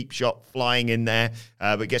sort of cheap shot flying in there,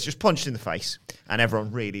 but gets just punched in the face, and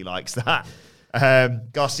everyone really likes that.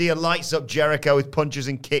 Garcia lights up Jericho with punches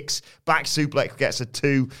and kicks. Back suplex gets a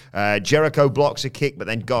 2. Jericho blocks a kick, but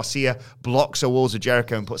then Garcia blocks the walls of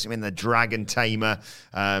Jericho and puts him in the Dragon Tamer.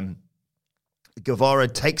 Guevara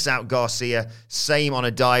takes out Garcia. Same on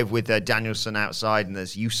a dive with Danielson outside, and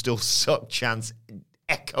there's "You Still Suck" chants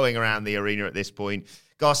echoing around the arena at this point.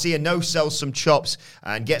 Garcia no-sells some chops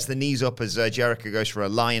and gets the knees up as Jericho goes for a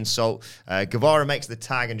lion salt. Guevara makes the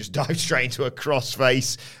tag and just dives straight into a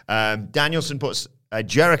crossface. Danielson puts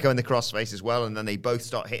Jericho in the crossface as well, and then they both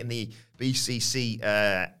start hitting the BCC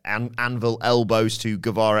anvil elbows to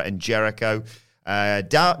Guevara and Jericho.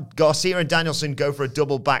 Garcia and Danielson go for a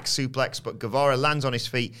double back suplex, but Guevara lands on his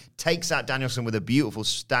feet, takes out Danielson with a beautiful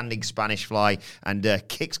standing Spanish fly, and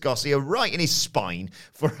kicks Garcia right in his spine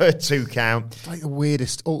for a 2 count. It's like the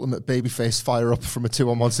weirdest ultimate babyface fire-up from a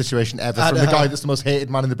 2-on-1 situation ever from the guy that's the most hated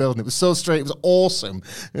man in the building. It was so straight. It was awesome.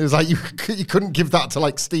 It was like you couldn't give that to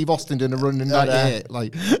like Steve Austin doing a run in 98.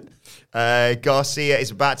 Like... Garcia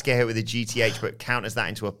is about to get hit with a GTH, but counters that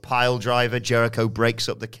into a pile driver. Jericho breaks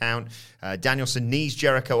up the count. Danielson knees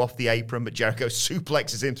Jericho off the apron, but Jericho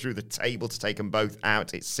suplexes him through the table to take them both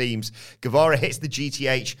out, it seems. Guevara hits the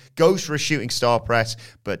GTH, goes for a shooting star press,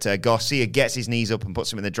 but Garcia gets his knees up and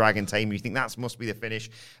puts him in the Dragon Tamer. You think that must be the finish.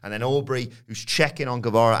 And then Aubrey, who's checking on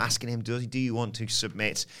Guevara, asking him, do you want to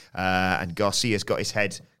submit? And Garcia's got his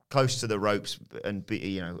head close to the ropes, and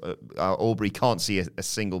Aubrey can't see a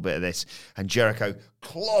single bit of this. And Jericho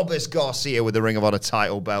clobbers Garcia with the Ring of Honor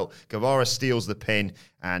title belt. Guevara steals the pin,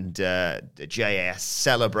 and JAS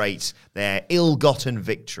celebrates their ill-gotten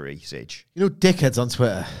victory, Sige. You know dickheads on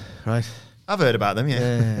Twitter, right? I've heard about them,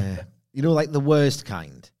 yeah. You know, like the worst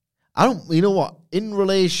kind. You know what? In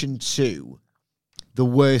relation to the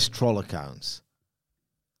worst troll accounts,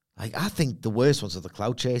 like I think the worst ones are the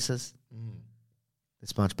cloud chasers.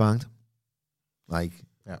 This match banged. Like,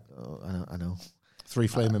 yeah. I know. 3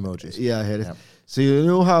 flame emojis. Yeah, I heard it. So you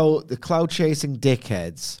know how the cloud-chasing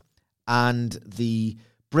dickheads and the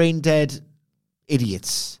brain-dead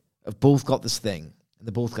idiots have both got this thing, and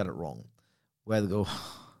they both got it wrong, where they go,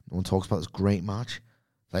 no one talks about this great match.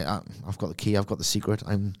 Like, I've got the key, I've got the secret,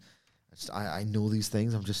 I know these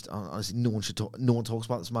things. I'm just honestly, no one talks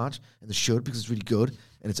about this match, and they should, because it's really good.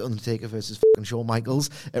 And it's Undertaker versus fucking Shawn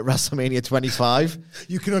Michaels at WrestleMania 25.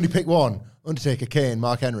 You can only pick one: Undertaker, Kane,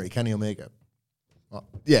 Mark Henry, Kenny Omega. Oh.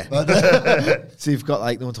 Yeah. So you've got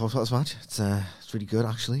like no one talks about this match. It's really good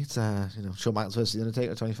actually. It's Shawn Michaels versus the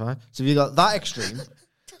Undertaker at 25. So if you got that extreme,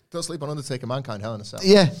 don't sleep on Undertaker, Mankind, Hell in a Cell.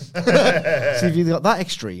 Yeah. So if you've got that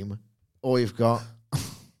extreme, or you've got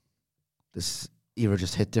this era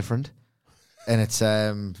just hit different. And it's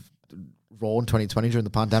Raw in 2020 during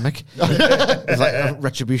the pandemic. It's like a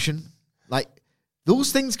retribution. Like,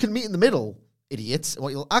 those things can meet in the middle, idiots. And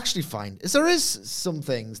what you'll actually find is there is some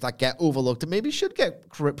things that get overlooked and maybe should get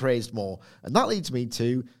praised more. And that leads me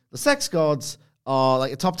to the Sex Gods are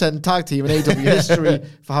like a top 10 tag team in AEW history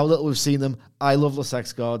for how little we've seen them. I love the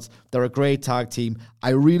Sex Gods. They're a great tag team.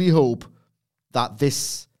 I really hope that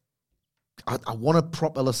this... I want a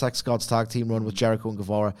proper Sex Gods tag team run with Jericho and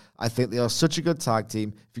Guevara. I think they are such a good tag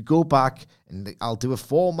team. If you go back, and I'll do a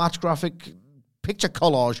 4-match graphic picture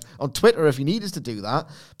collage on Twitter if you need us to do that,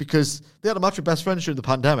 because they had a match with Best Friends during the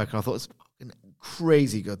pandemic, and I thought it's fucking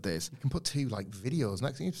crazy good days. You can put 2 like videos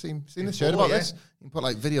next. You've seen this show about this? You can put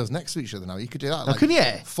like videos next to each other now. You could do that. Now, can you?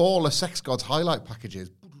 4 Sex Gods highlight packages.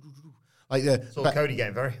 Like saw Cody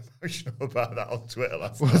getting very emotional about that on Twitter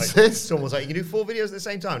last night. What's this? Someone was like, you can do 4 videos at the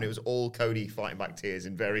same time. And it was all Cody fighting back tears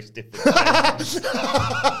in various different ways.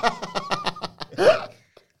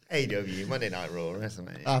 AEW, Monday Night Raw,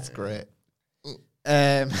 WrestleMania. That's great.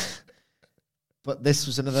 But this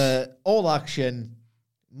was another all-action,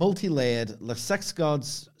 multi-layered Le Sex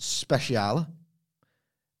Gods special.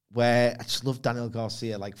 where I just love Daniel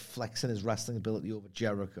Garcia, like, flexing his wrestling ability over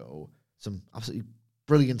Jericho. Some absolutely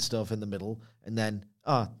brilliant stuff in the middle. And then,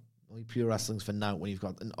 only pure wrestling's for now when you've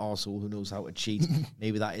got an arsehole who knows how to cheat.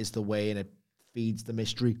 Maybe that is the way, and it feeds the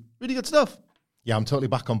mystery. Really good stuff. Yeah, I'm totally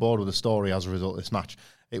back on board with the story as a result of this match.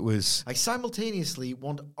 It was... I simultaneously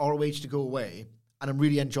want ROH to go away, and I'm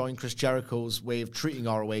really enjoying Chris Jericho's way of treating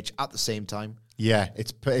ROH at the same time. Yeah,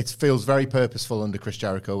 it feels very purposeful under Chris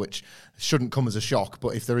Jericho, which shouldn't come as a shock.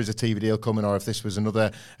 But if there is a TV deal coming, or if this was another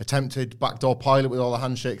attempted backdoor pilot with all the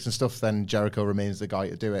handshakes and stuff, then Jericho remains the guy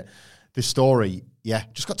to do it. This story,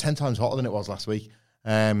 just got 10 times hotter than it was last week.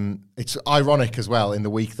 It's ironic as well in the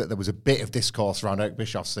week that there was a bit of discourse around Eric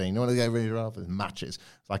Bischoff saying, no one to get really around for matches.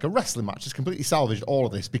 It's like a wrestling match. It's completely salvaged all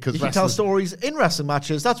of this because you can tell stories in wrestling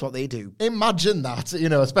matches. That's what they do. Imagine that,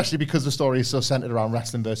 especially because the story is so centered around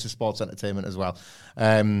wrestling versus sports entertainment as well.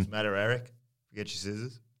 Matter, Eric? Forget your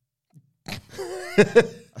scissors.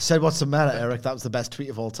 I said, what's the matter, Eric? That was the best tweet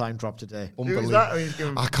of all time dropped today. Who was that?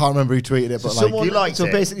 I can't remember who tweeted it, but so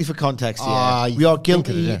basically for context, we are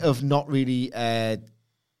guilty of not really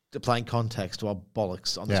applying context to our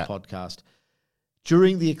bollocks on this podcast.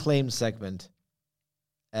 During the Acclaim segment,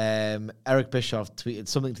 Eric Bischoff tweeted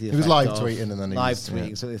something to the effect of... He was live tweeting and then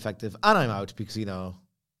tweeting something effective, and I'm out because, you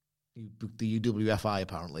booked the UWFI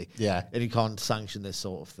apparently. Yeah. And he can't sanction this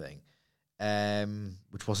sort of thing.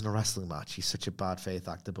 Which wasn't a wrestling match. He's such a bad faith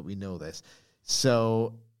actor, but we know this.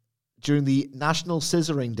 So during the National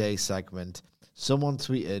Scissoring Day segment, someone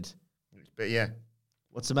tweeted, but yeah,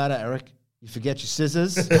 what's the matter, Eric? You forget your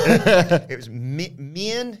scissors? It was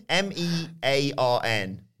Mean,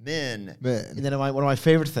 M-E-A-R-N. Min. And then one of my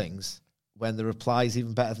favorite things, when the reply is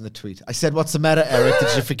even better than the tweet. I said, what's the matter, Eric?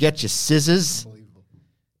 Did you forget your scissors?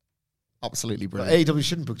 Absolutely brilliant. AEW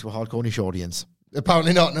shouldn't book to a hardcore niche audience.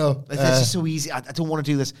 Apparently not, no. It's just so easy. I don't want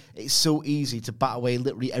to do this. It's so easy to bat away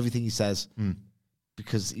literally everything he says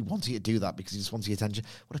because he wants you to do that because he just wants your attention.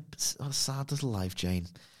 What a sad little life, Jane.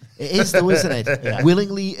 It is, though, isn't it? Yeah.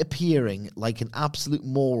 Willingly appearing like an absolute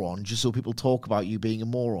moron just so people talk about you being a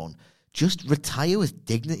moron. Just retire with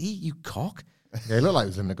dignity, you cock. Yeah, he looked like he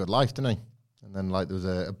was living a good life, didn't he? And then, there was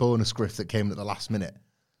a bonus script that came at the last minute.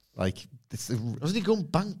 Wasn't he going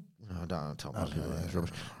bang? No, don't tell me. It's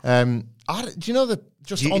rubbish. Do you know that?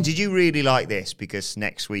 Did you really like this? Because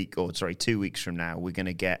next week, 2 weeks from now, we're going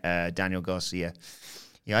to get Daniel Garcia.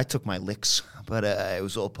 Yeah, I took my licks, but it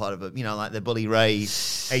was all part of like the Bully Ray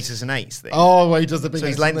Aces and Eights thing. Oh, well, he does the big. So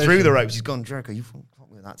he's laying through the ropes. He's gone, Jericho, you fuck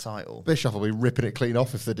with that title. Bischoff will be ripping it clean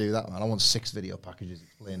off if they do that, man. I want 6 video packages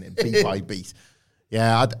explaining it beat by beat.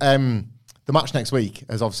 Yeah, the match next week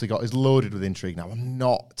has obviously is loaded with intrigue. Now, I'm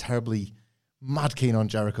not terribly mad keen on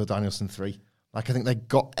Jericho Danielson 3. I think they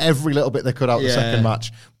got every little bit they could out of the second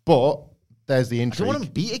match. But there's the intrigue. I don't want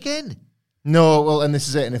him beat again. No, well, and this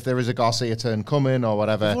is it. And if there is a Garcia turn coming or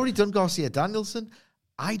whatever. We've already done Garcia Danielson.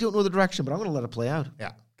 I don't know the direction, but I'm going to let it play out.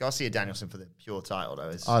 Yeah. Garcia Danielson for the pure title,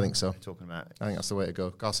 though. I think so. Talking about. I think that's the way to go.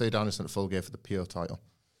 Garcia Danielson at Full Gear for the pure title.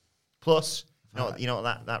 Plus, you know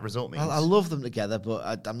what that result means? I love them together,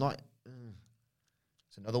 but I'm not...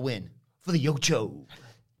 It's another win for the Yocho.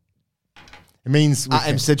 It means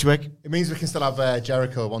Sidgwick. It means we can still have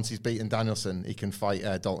Jericho once he's beaten Danielson. He can fight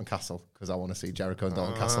Dalton Castle because I want to see Jericho and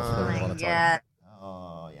Dalton Castle for the Ring of Honor title.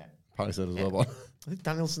 Oh yeah. Apparently so does Wilborn. I think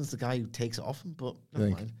Danielson's the guy who takes it off him, but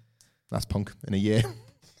never mind. That's Punk in a year.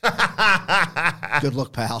 Good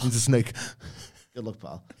luck, pal. He's a snake. Good luck,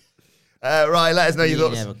 pal. Right, let us know your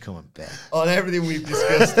thoughts. Never coming back. On everything we've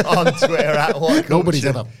discussed on Twitter at What Nobody's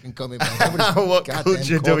ever coming back. What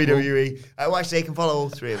Culture WWE. Well, actually, you can follow all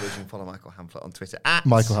three of us. You can follow Michael Hamflett on Twitter at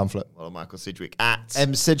Michael Hamflett. Follow Michael Sidgwick at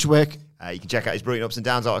M. Sidgwick. You can check out his brilliant ups and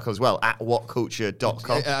downs article as well at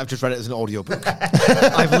whatculture.com. I've just read it as an audiobook.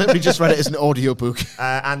 I've literally just read it as an audiobook.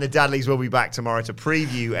 And the Dadleys will be back tomorrow to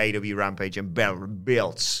preview AEW Rampage and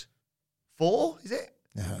Belts 4, is it?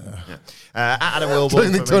 Yeah. At Adam Wilborn. I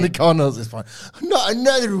don't think Tony Khan knows this one. Not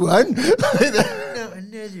another one. Not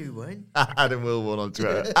another one. Adam Wilborn on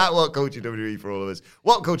Twitter. At What Culture WWE for all of us.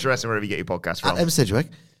 What Culture Wrestling, wherever you get your podcast from. At M. Sidgwick.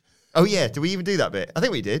 Oh, yeah. Did we even do that bit? I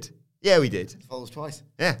think we did. Yeah, we did. Follows twice.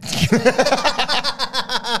 Yeah.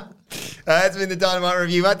 That's been the Dynamite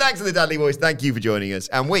Review. Thanks to the Dudley Boys. Thank you for joining us.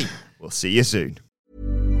 And we will see you soon.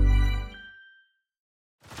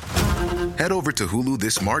 Head over to Hulu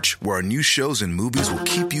this March, where our new shows and movies will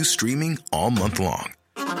keep you streaming all month long.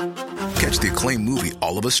 Catch the acclaimed movie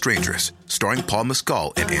All of Us Strangers, starring Paul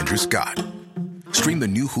Mescal and Andrew Scott. Stream the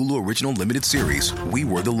new Hulu original limited series We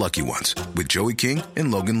Were the Lucky Ones with Joey King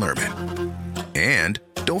and Logan Lerman. And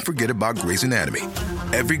don't forget about Grey's Anatomy.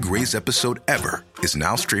 Every Grey's episode ever is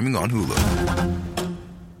now streaming on Hulu.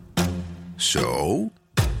 So,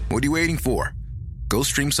 What are you waiting for? Go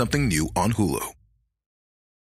stream something new on Hulu.